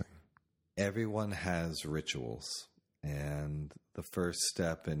something? Everyone has rituals, and the first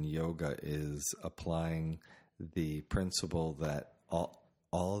step in yoga is applying the principle that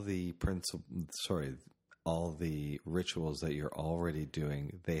all the rituals that you're already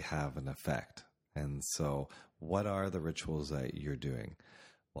doing, they have an effect. And so what are the rituals that you're doing?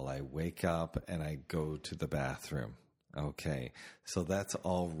 Well, I wake up and I go to the bathroom. Okay, so that's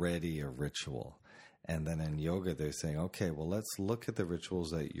already a ritual. And then in yoga, they're saying, okay, well, let's look at the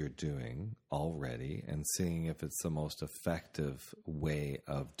rituals that you're doing already and seeing if it's the most effective way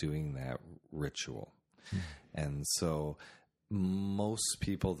of doing that ritual. And so most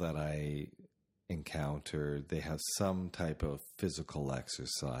people that I encounter, they have some type of physical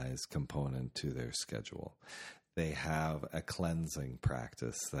exercise component to their schedule. They have a cleansing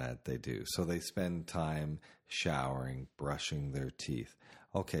practice that they do. So they spend time showering, brushing their teeth.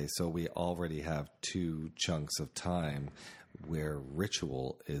 Okay, so we already have 2 chunks of time where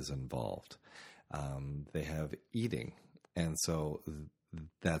ritual is involved. They have eating. And so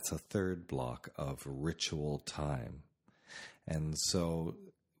that's a 3rd block of ritual time. And so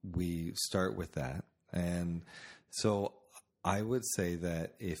we start with that. And so I would say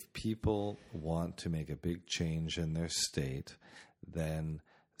that if people want to make a big change in their state, then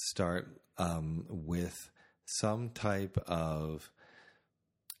start with some type of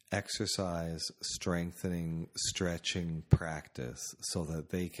exercise, strengthening, stretching practice, so that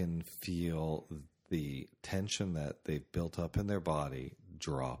they can feel the tension that they've built up in their body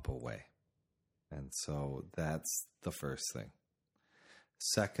drop away. And so that's the first thing.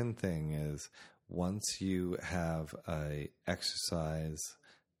 Second thing is, once you have a exercise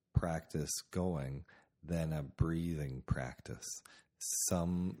practice going, then a breathing practice.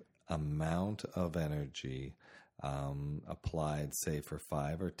 Some amount of energy applied, say, for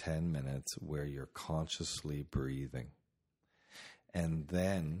 5 or 10 minutes, where you're consciously breathing. And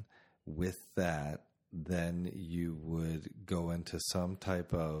then with that, then you would go into some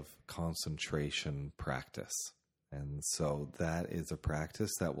type of concentration practice. And so that is a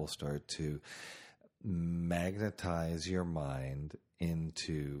practice that will start to magnetize your mind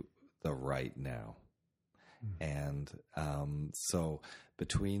into the right now. And so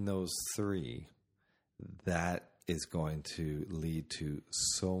between those 3, that is going to lead to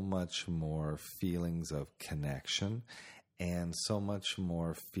so much more feelings of connection, and so much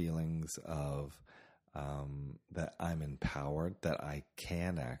more feelings of that I'm empowered, that I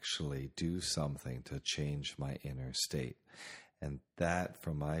can actually do something to change my inner state. And that,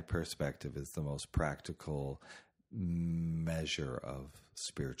 from my perspective, is the most practical measure of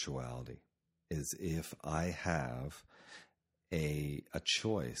spirituality, is if I have a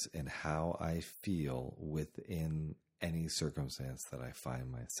choice in how I feel within any circumstance that I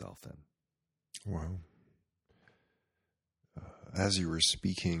find myself in. Wow. As you were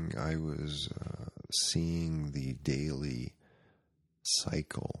speaking, I was seeing the daily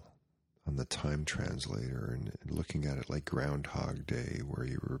cycle on the time translator and looking at it like Groundhog Day, where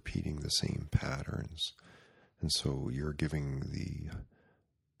you're repeating the same patterns. And so you're giving the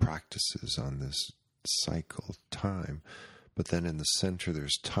practices on this cycle of time, but then in the center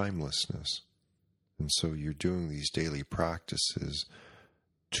there's timelessness. And so you're doing these daily practices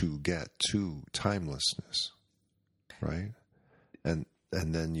to get to timelessness, right? And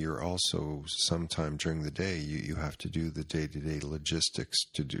then you're also, sometime during the day, you have to do the day-to-day logistics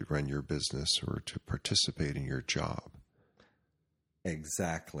to run your business or to participate in your job.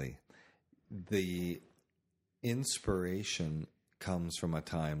 Exactly. The inspiration comes from a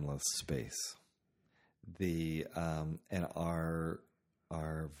timeless space. And our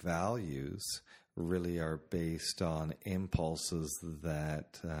values really are based on impulses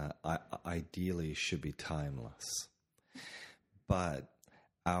that ideally should be timeless. But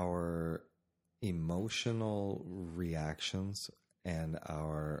our emotional reactions and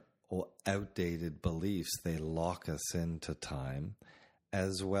our outdated beliefs, they lock us into time,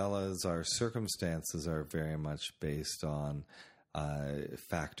 as well as our circumstances are very much based on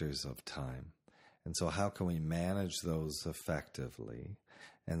factors of time. And so how can we manage those effectively,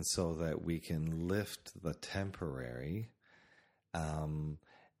 and so that we can lift the temporary and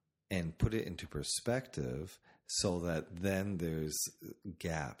put it into perspective, so that then there's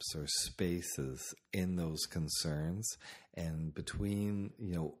gaps or spaces in those concerns, and between,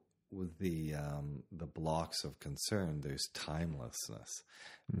 with the blocks of concern, there's timelessness.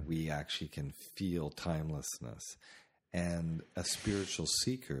 We actually can feel timelessness. And a spiritual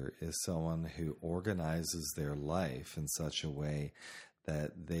seeker is someone who organizes their life in such a way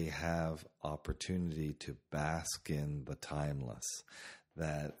that they have opportunity to bask in the timeless,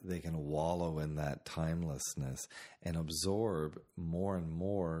 that they can wallow in that timelessness and absorb more and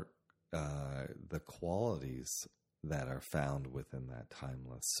more the qualities that are found within that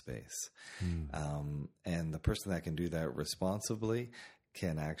timeless space. And the person that can do that responsibly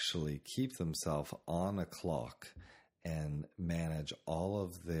can actually keep themselves on a clock and manage all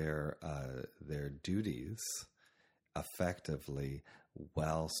of their duties effectively,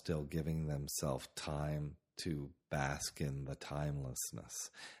 while still giving themselves time to bask in the timelessness.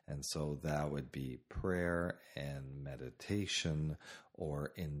 And so that would be prayer and meditation,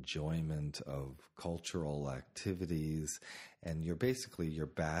 or enjoyment of cultural activities. And you're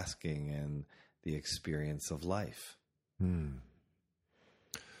basking in the experience of life.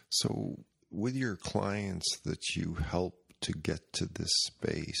 So with your clients that you help to get to this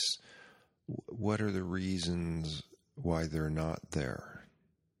space, what are the reasons why they're not there?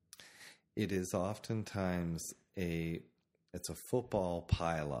 It is oftentimes it's a football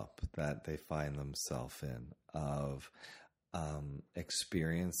pileup that they find themselves in, of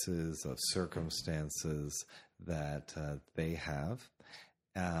experiences, of circumstances that they have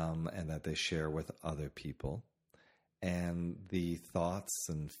and that they share with other people, and the thoughts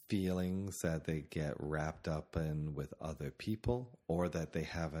and feelings that they get wrapped up in with other people, or that they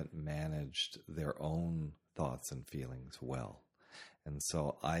haven't managed their own thoughts and feelings well. And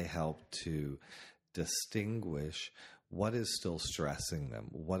so I help to distinguish what is still stressing them,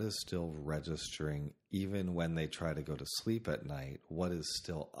 what is still registering even when they try to go to sleep at night, what is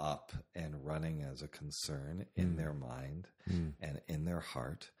still up and running as a concern in their mind and in their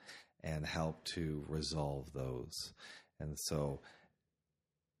heart, and help to resolve those. And so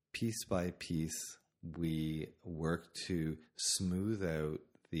piece by piece, we work to smooth out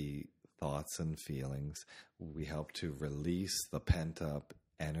the thoughts and feelings. We help to release the pent-up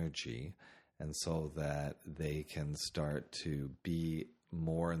energy, and so that they can start to be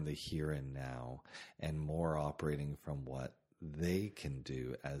more in the here and now, and more operating from what they can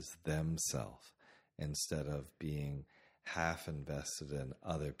do as themselves, instead of being half invested in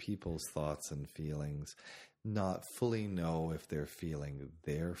other people's thoughts and feelings, not fully know if they're feeling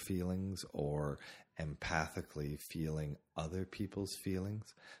their feelings or empathically feeling other people's feelings.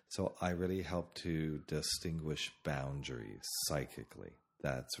 So I really help to distinguish boundaries psychically.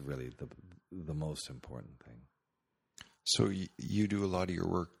 That's really the most important thing. So you do a lot of your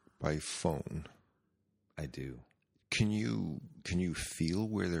work by phone. I do. Can you feel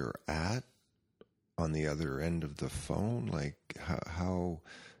where they're at on the other end of the phone? Like how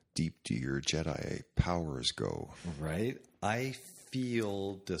deep do your Jedi powers go? Right. I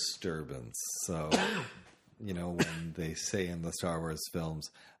feel disturbance. So, when they say in the Star Wars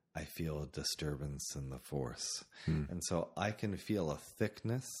films, I feel a disturbance in the Force. And so I can feel a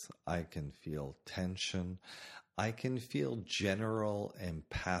thickness. I can feel tension. I can feel general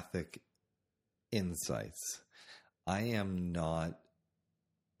empathic insights. I am not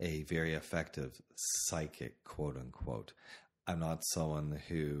a very effective psychic, quote unquote. I'm not someone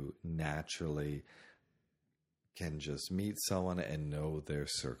who naturally can just meet someone and know their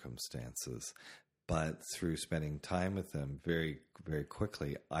circumstances. But through spending time with them very, very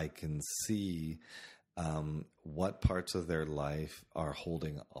quickly, I can see what parts of their life are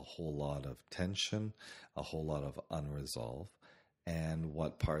holding a whole lot of tension, a whole lot of unresolved, and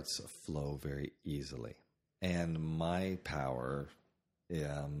what parts flow very easily. And my power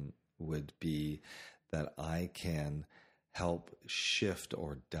would be that I can help shift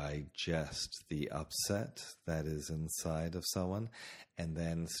or digest the upset that is inside of someone, and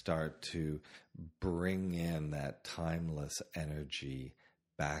then start to bring in that timeless energy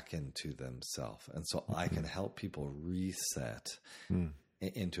back into themselves. And so I can help people reset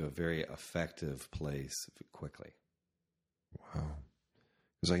into a very effective place quickly. Wow.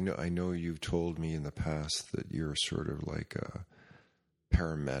 Because I know you've told me in the past that you're sort of like a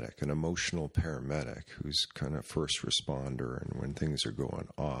paramedic, an emotional paramedic who's kind of first responder, and when things are going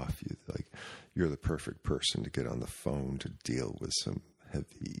off, you're the perfect person to get on the phone to deal with some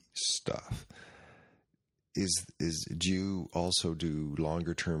heavy stuff. Do you also do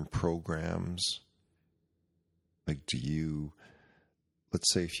longer term programs? Like,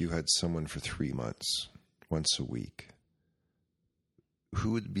 let's say if you had someone for 3 months, once a week,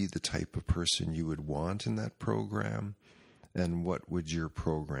 who would be the type of person you would want in that program? And what would your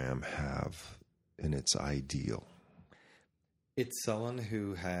program have in its ideal? It's someone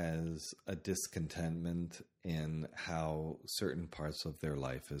who has a discontentment in how certain parts of their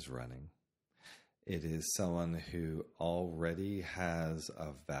life is running. It is someone who already has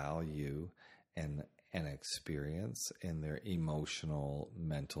a value and an experience in their emotional,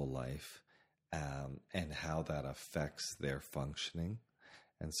 mental life, and how that affects their functioning.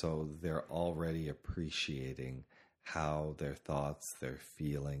 And so they're already appreciating how their thoughts, their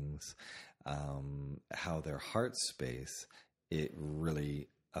feelings, how their heart space, it really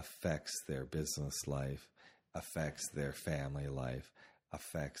affects their business life, affects their family life,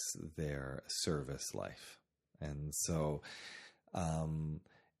 affects their service life. And so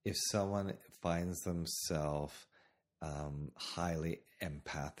if someone finds themselves highly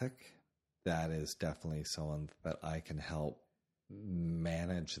empathic, that is definitely someone that I can help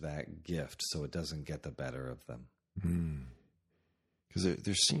manage that gift so it doesn't get the better of them. Because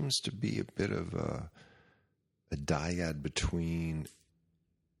there seems to be a bit of a dyad between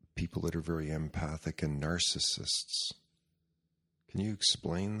people that are very empathic and narcissists. Can you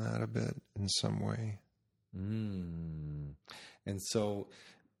explain that a bit in some way? And so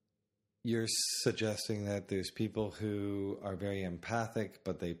you're suggesting that there's people who are very empathic,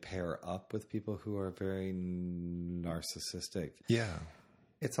 but they pair up with people who are very narcissistic. Yeah.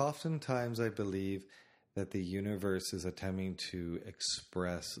 It's oftentimes, I believe, that the universe is attempting to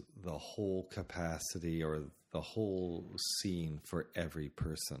express the whole capacity or the whole scene for every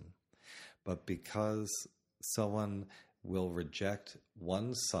person. But because someone will reject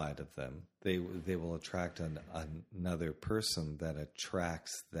one side of them, they will attract another person that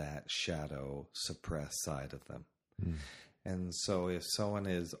attracts that shadow, suppressed side of them. And so if someone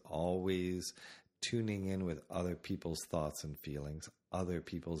is always tuning in with other people's thoughts and feelings, other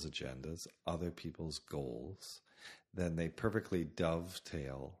people's agendas, other people's goals, then they perfectly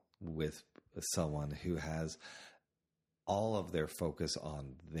dovetail with someone who has all of their focus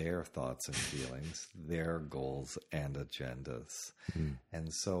on their thoughts and feelings, their goals and agendas.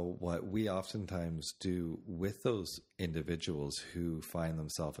 And so what we oftentimes do with those individuals who find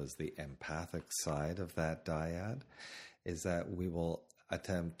themselves as the empathic side of that dyad is that we will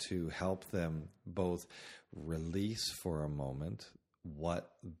attempt to help them both release for a moment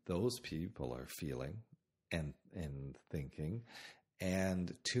what those people are feeling and thinking,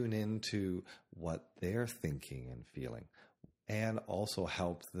 and tune into what they're thinking and feeling, and also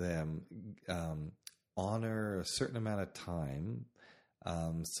help them honor a certain amount of time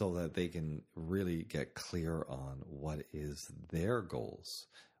so that they can really get clear on what is their goals,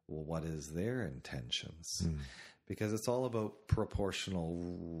 what is their intentions. Because it's all about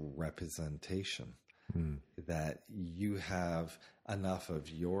proportional representation, that you have enough of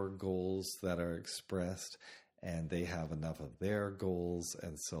your goals that are expressed and they have enough of their goals,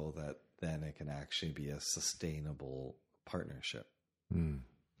 and so that then it can actually be a sustainable partnership.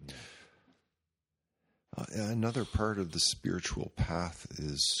 Another part of the spiritual path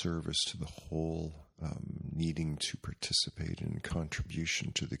is service to the whole, needing to participate in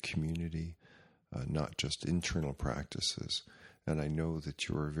contribution to the community, not just internal practices. And I know that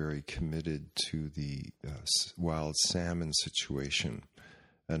you are very committed to the wild salmon situation.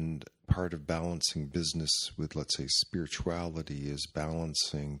 And part of balancing business with, let's say, spirituality is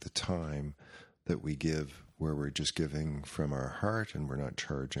balancing the time that we give, where we're just giving from our heart and we're not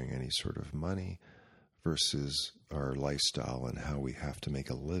charging any sort of money, versus our lifestyle and how we have to make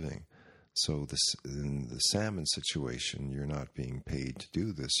a living. So in the salmon situation, you're not being paid to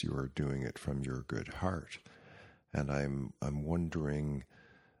do this. You are doing it from your good heart. And I'm wondering,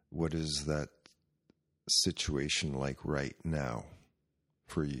 what is that situation like right now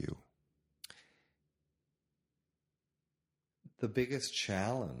for you? The biggest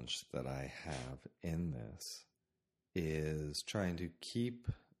challenge that I have in this is trying to keep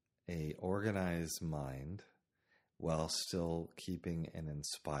an organized mind while still keeping an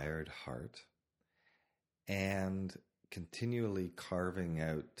inspired heart, and continually carving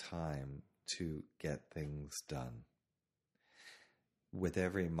out time to get things done. With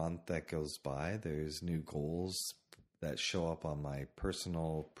every month that goes by, there's new goals that show up on my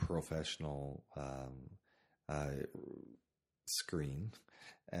personal, professional screen.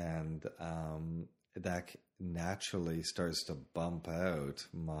 And that naturally starts to bump out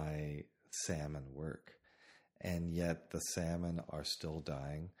my salmon work. And yet the salmon are still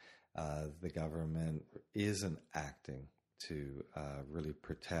dying. The government isn't acting to really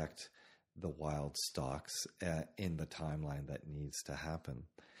protect the wild stocks in the timeline that needs to happen.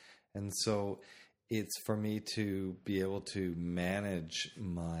 And so it's for me to be able to manage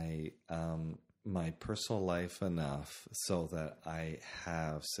my my personal life enough so that I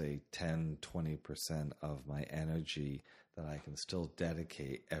have, say, 10, 20% of my energy that I can still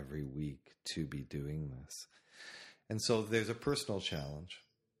dedicate every week to be doing this. And so there's a personal challenge,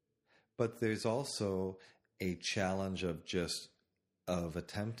 but there's also a challenge of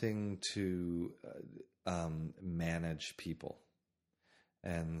attempting to manage people.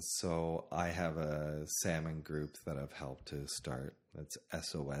 And so I have a salmon group that I've helped to start. That's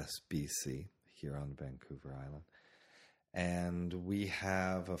SOS BC here on Vancouver Island. And we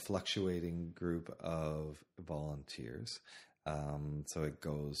have a fluctuating group of volunteers. So it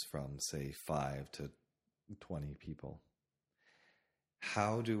goes from, say, 5 to 20 people.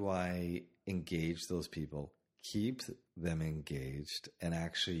 How do I engage those people, keep them engaged, and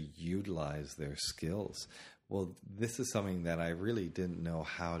actually utilize their skills? Well, this is something that I really didn't know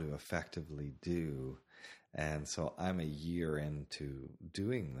how to effectively do. And so I'm a year into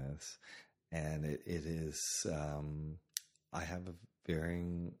doing this, and it is, I have a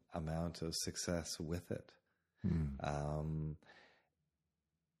varying amount of success with it.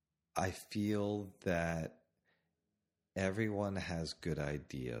 I feel that everyone has good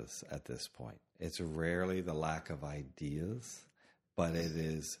ideas at this point. It's rarely the lack of ideas, but it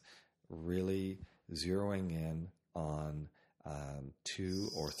is really zeroing in on 2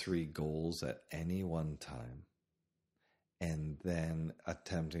 or 3 goals at any one time, and then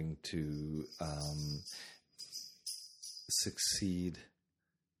attempting to succeed.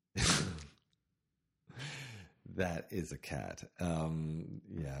 That is a cat.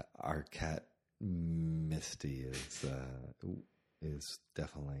 Yeah, our cat Misty is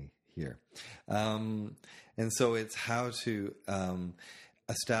definitely here. And so it's how to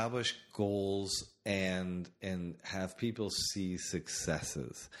establish goals and have people see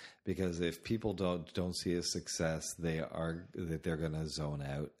successes, because if people don't see a success, they're going to zone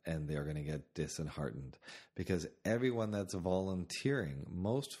out and they're going to get disheartened, because everyone that's volunteering,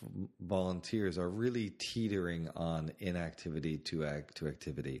 most volunteers are really teetering on inactivity to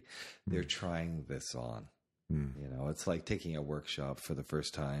activity. They're trying this on. You know, it's like taking a workshop for the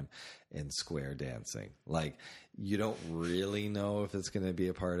first time in square dancing. Like, you don't really know if it's going to be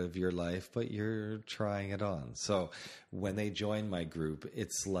a part of your life, but you're trying it on. So when they join my group,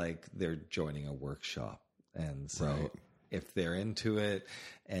 it's like they're joining a workshop. And so if they're into it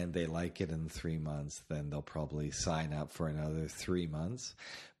and they like it in 3 months, then they'll probably sign up for another 3 months.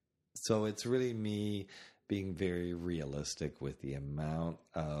 So it's really me being very realistic with the amount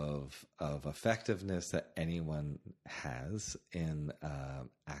of effectiveness that anyone has in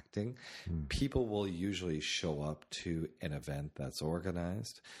acting. People will usually show up to an event that's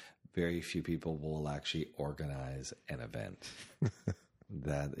organized. Very few people will actually organize an event.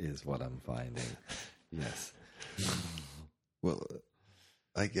 That is what I'm finding. Yes. Well,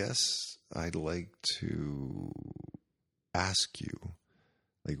 I guess I'd like to ask you,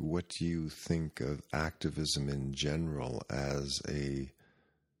 like, what do you think of activism in general as a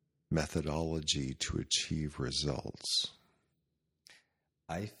methodology to achieve results?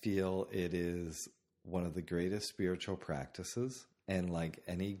 I feel it is one of the greatest spiritual practices. And like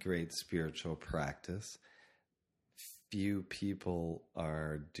any great spiritual practice, few people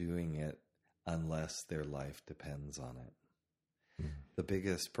are doing it unless their life depends on it. The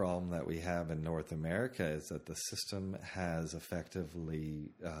biggest problem that we have in North America is that the system has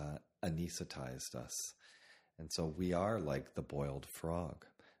effectively anesthetized us. And so we are like the boiled frog,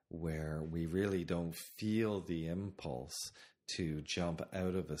 where we really don't feel the impulse to jump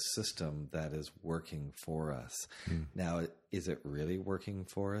out of a system that is working for us. Now, is it really working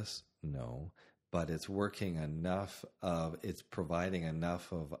for us? No. But it's working enough it's providing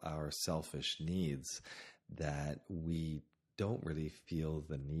enough of our selfish needs that we don't really feel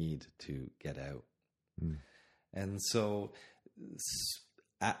the need to get out. And so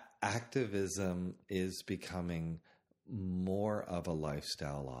activism is becoming more of a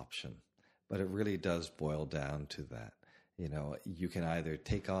lifestyle option, but it really does boil down to that. You know, you can either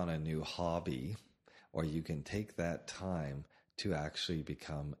take on a new hobby or you can take that time to actually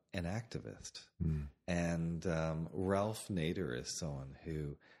become an activist. And Ralph Nader is someone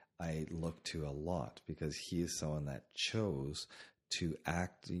who I look to a lot, because he is someone that chose to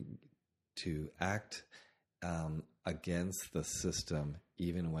act against the system,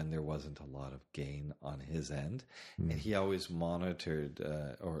 even when there wasn't a lot of gain on his end. And he always monitored,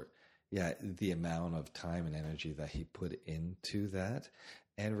 the amount of time and energy that he put into that,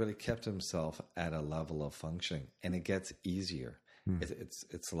 and really kept himself at a level of functioning. And it gets easier.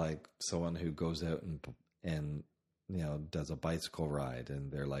 It's like someone who goes out and does a bicycle ride,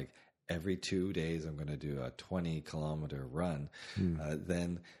 and they're like, every 2 days I'm going to do a 20-kilometer run.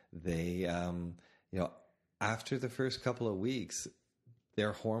 Then they, after the first couple of weeks,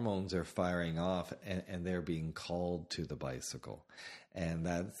 their hormones are firing off, and they're being called to the bicycle. And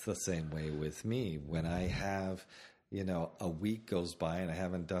that's the same way with me. When I have, a week goes by and I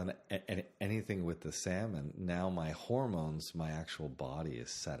haven't done anything with the salmon, now my hormones, my actual body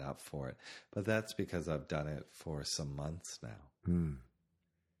is set up for it. But that's because I've done it for some months now.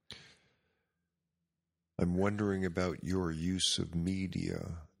 I'm wondering about your use of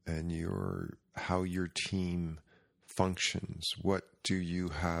media and how your team functions. What do you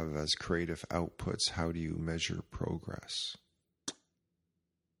have as creative outputs? How do you measure progress?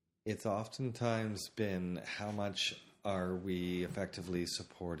 It's oftentimes been, how much are we effectively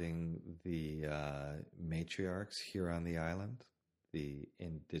supporting the matriarchs here on the island, the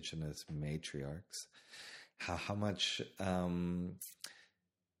indigenous matriarchs? How much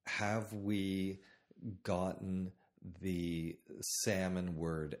have we gotten the salmon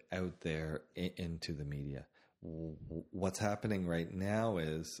word out there into the media? What's happening right now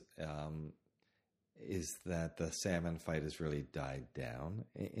is that the salmon fight has really died down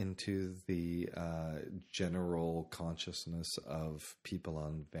into the general consciousness of people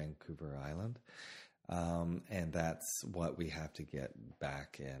on Vancouver Island. And that's what we have to get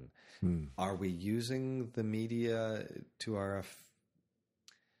back in. Are we using the media to our...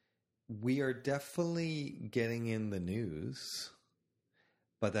 We are definitely getting in the news,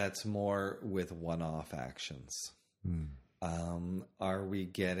 but that's more with one-off actions. Are we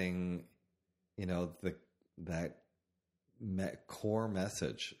getting, that core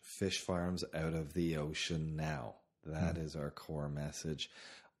message, fish farms out of the ocean now? That is our core message.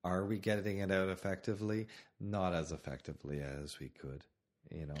 Are we getting it out effectively? Not as effectively as we could,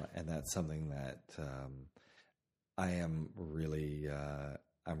 and that's something that I am really...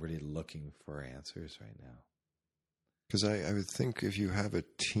 I'm really looking for answers right now. Because I would think if you have a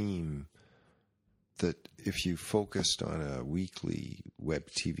team that if you focused on a weekly web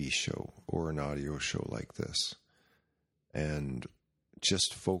TV show or an audio show like this and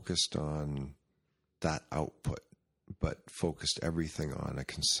just focused on that output, but focused everything on a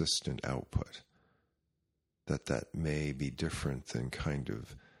consistent output, that may be different than kind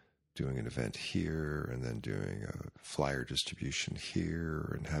of doing an event here and then doing a flyer distribution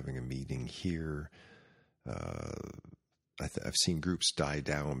here and having a meeting here. I've seen groups die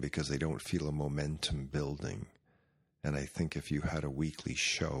down because they don't feel a momentum building. And I think if you had a weekly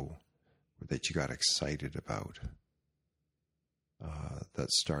show that you got excited about, that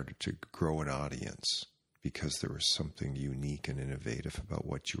started to grow an audience because there was something unique and innovative about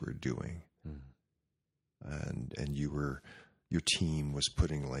what you were doing. And your team was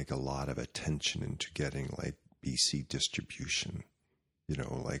putting like a lot of attention into getting like BC distribution,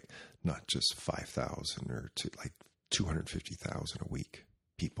 like not just 5,000 or to like 250,000 a week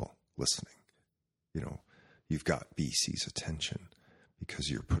people listening. You've got BC's attention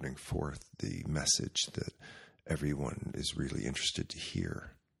because you're putting forth the message that everyone is really interested to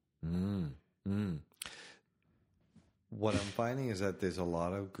hear. What I'm finding is that there's a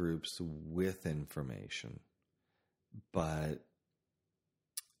lot of groups with information, but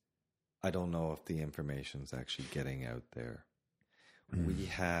I don't know if the information's actually getting out there. We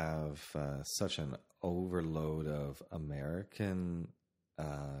have such an overload of American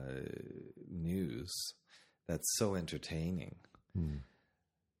news that's so entertaining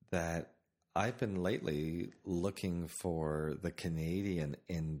that I've been lately looking for the Canadian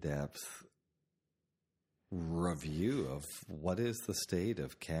in-depth review of what is the state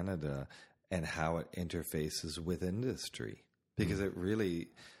of Canada and how it interfaces with industry. Because it really,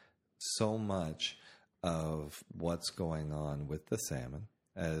 so much of what's going on with the salmon,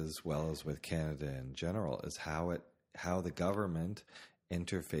 as well as with Canada in general, is how the government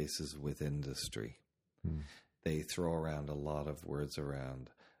interfaces with industry. They throw around a lot of words around,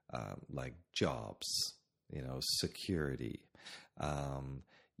 like jobs, security.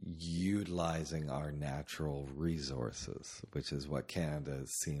 utilizing our natural resources, which is what Canada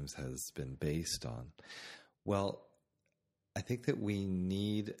seems has been based on. Well, I think that we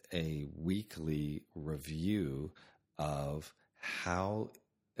need a weekly review of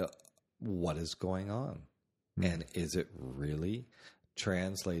what is going on, and is it really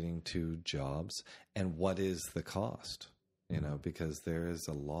translating to jobs, and what is the cost? Because there is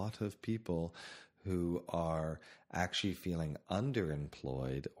a lot of people who are actually feeling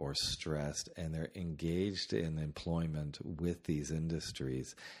underemployed or stressed, and they're engaged in employment with these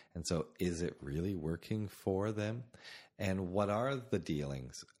industries. And so is it really working for them? And what are the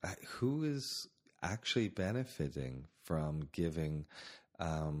dealings? Who is actually benefiting from giving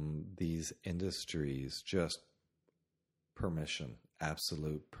these industries just permission,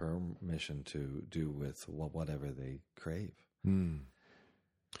 absolute permission to do with whatever they crave?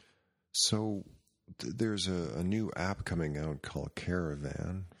 So there's a new app coming out called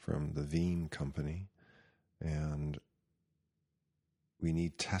Caravan from the Veeam company, and we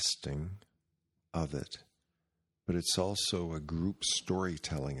need testing of it. But it's also a group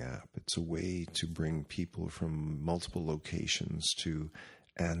storytelling app. It's a way to bring people from multiple locations to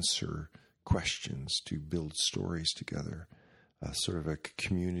answer questions, to build stories together, sort of a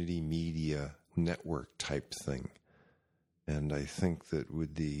community media network type thing. And I think that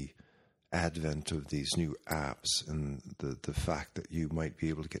with the advent of these new apps and the fact that you might be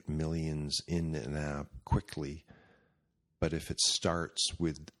able to get millions in an app quickly, but if it starts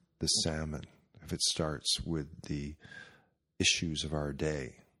with the salmon, if it starts with the issues of our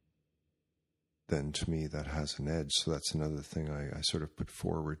day, then to me that has an edge. So that's another thing I sort of put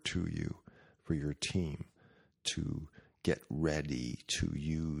forward to you for your team, to get ready to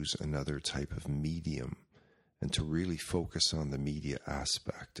use another type of medium and to really focus on the media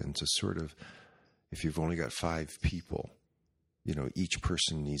aspect, and to sort of, if you've only got 5 people, each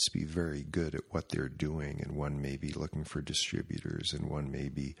person needs to be very good at what they're doing, and one may be looking for distributors, and one may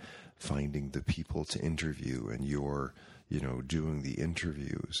be finding the people to interview, and you're, doing the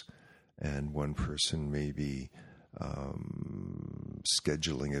interviews, and one person may be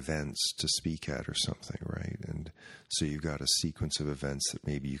scheduling events to speak at or something, right? And so you've got a sequence of events that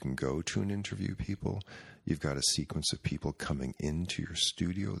maybe you can go to and interview people. You've got a sequence of people coming into your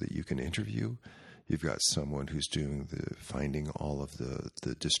studio that you can interview. You've got someone who's doing finding all of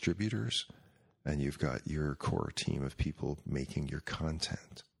the distributors, and you've got your core team of people making your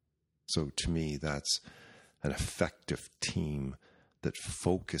content. So to me, that's an effective team that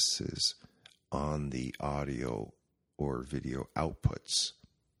focuses on the audio or video outputs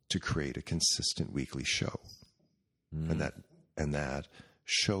to create a consistent weekly show. And that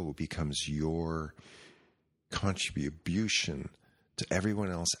show becomes your contribution to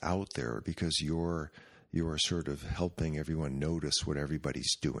everyone else out there, because you're sort of helping everyone notice what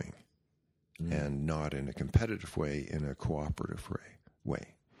everybody's doing, and not in a competitive way, in a cooperative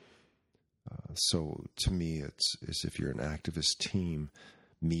way. So to me, it's if you're an activist team,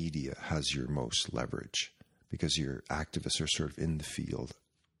 media has your most leverage, because your activists are sort of in the field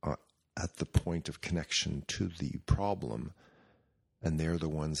at the point of connection to the problem, and they're the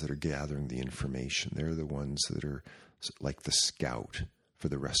ones that are gathering the information. They're the ones that are like the scout for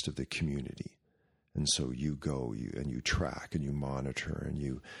the rest of the community. And so you go and you track and you monitor, and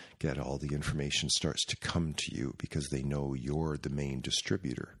you get all the information starts to come to you because they know you're the main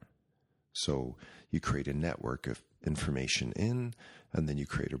distributor. So you create a network of information in, and then you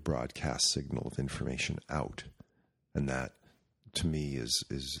create a broadcast signal of information out. And that, to me, is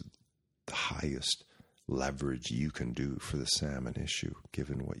the highest leverage you can do for the salmon issue,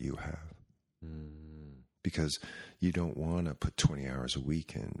 given what you have. Because you don't want to put 20 hours a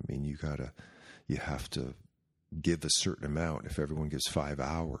week in. I mean, you have to give a certain amount. If everyone gives 5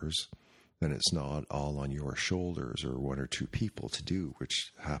 hours, then it's not all on your shoulders or 1 or 2 people to do,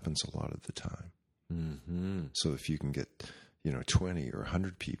 which happens a lot of the time. So if you can get 20 or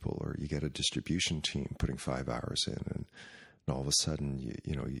 100 people, or you get a distribution team putting 5 hours in, and all of a sudden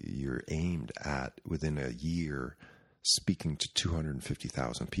you're aimed at, within a year, speaking to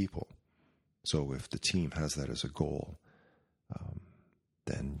 250,000 people. So if the team has that as a goal,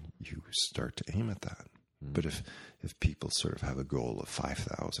 then you start to aim at that. But if people sort of have a goal of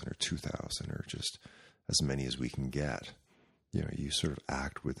 5,000 or 2,000, or just as many as we can get, you sort of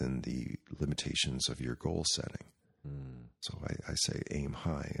act within the limitations of your goal setting. So I say aim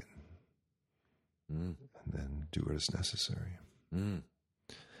high, and then do what is necessary.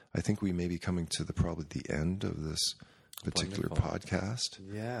 I think we may be coming to probably the end of this particular podcast.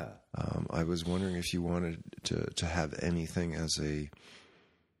 Yeah. I was wondering if you wanted to have anything as a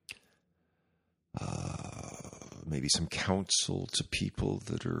maybe some counsel to people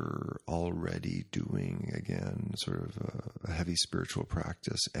that are already doing, again, sort of a heavy spiritual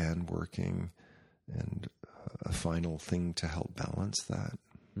practice and working, and a final thing to help balance that?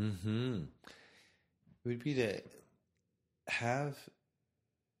 It would be to have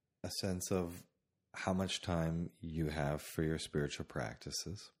a sense of how much time you have for your spiritual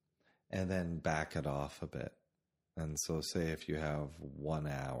practices, and then back it off a bit. And so say if you have 1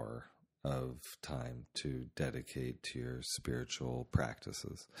 hour of time to dedicate to your spiritual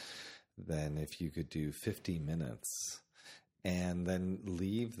practices, then if you could do 50 minutes and then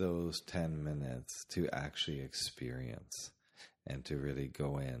leave those 10 minutes to actually experience and to really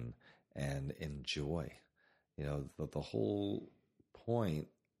go in and enjoy. The whole point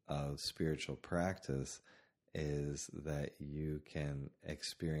of spiritual practice is that you can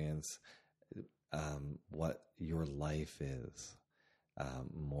experience what your life is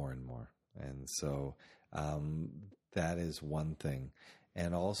more and more. And so that is one thing.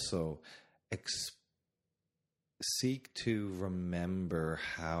 And also seek to remember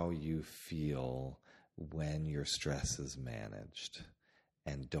how you feel when your stress is managed.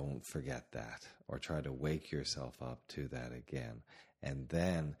 And don't forget that, or try to wake yourself up to that again. And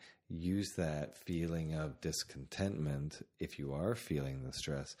then use that feeling of discontentment, if you are feeling the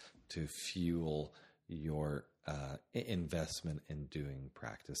stress, to fuel your investment in doing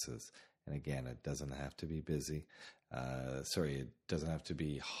practices. And again, it doesn't have to be busy. It doesn't have to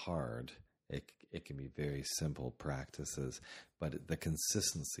be hard. It can be very simple practices, but the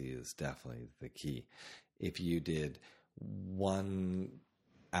consistency is definitely the key. If you did 1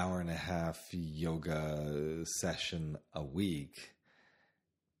 hour and a half yoga session a week,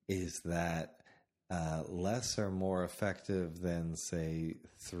 is that less or more effective than, say,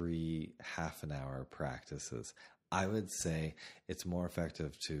 3 half-an-hour practices? I would say it's more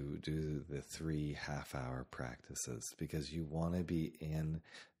effective to do the 3 half-hour practices, because you want to be in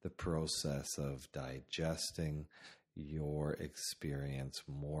the process of digesting your experience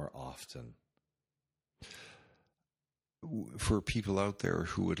more often. For people out there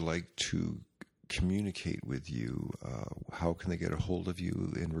who would like to communicate with you, how can they get a hold of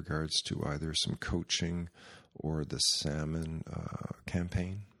you in regards to either some coaching or the Salmon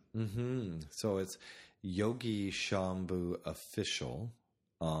campaign? So it's Yogi Shambhu Official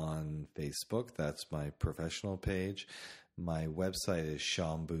on Facebook. That's my professional page. My website is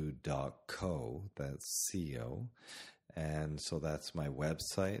shambhu.co. That's C-O. And so that's my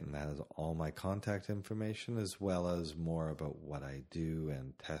website, and that has all my contact information, as well as more about what I do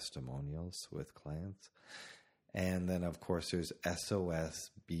and testimonials with clients. And then, of course, there's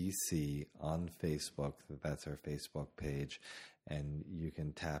SOSBC on Facebook. That's our Facebook page. And you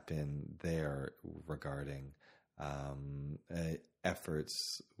can tap in there regarding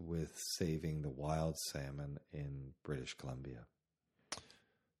efforts with saving the wild salmon in British Columbia.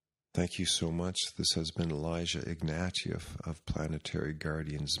 Thank you so much. This has been Elijah Ignatieff of Planetary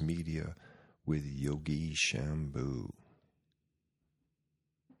Guardians Media with Yogi Shambhu.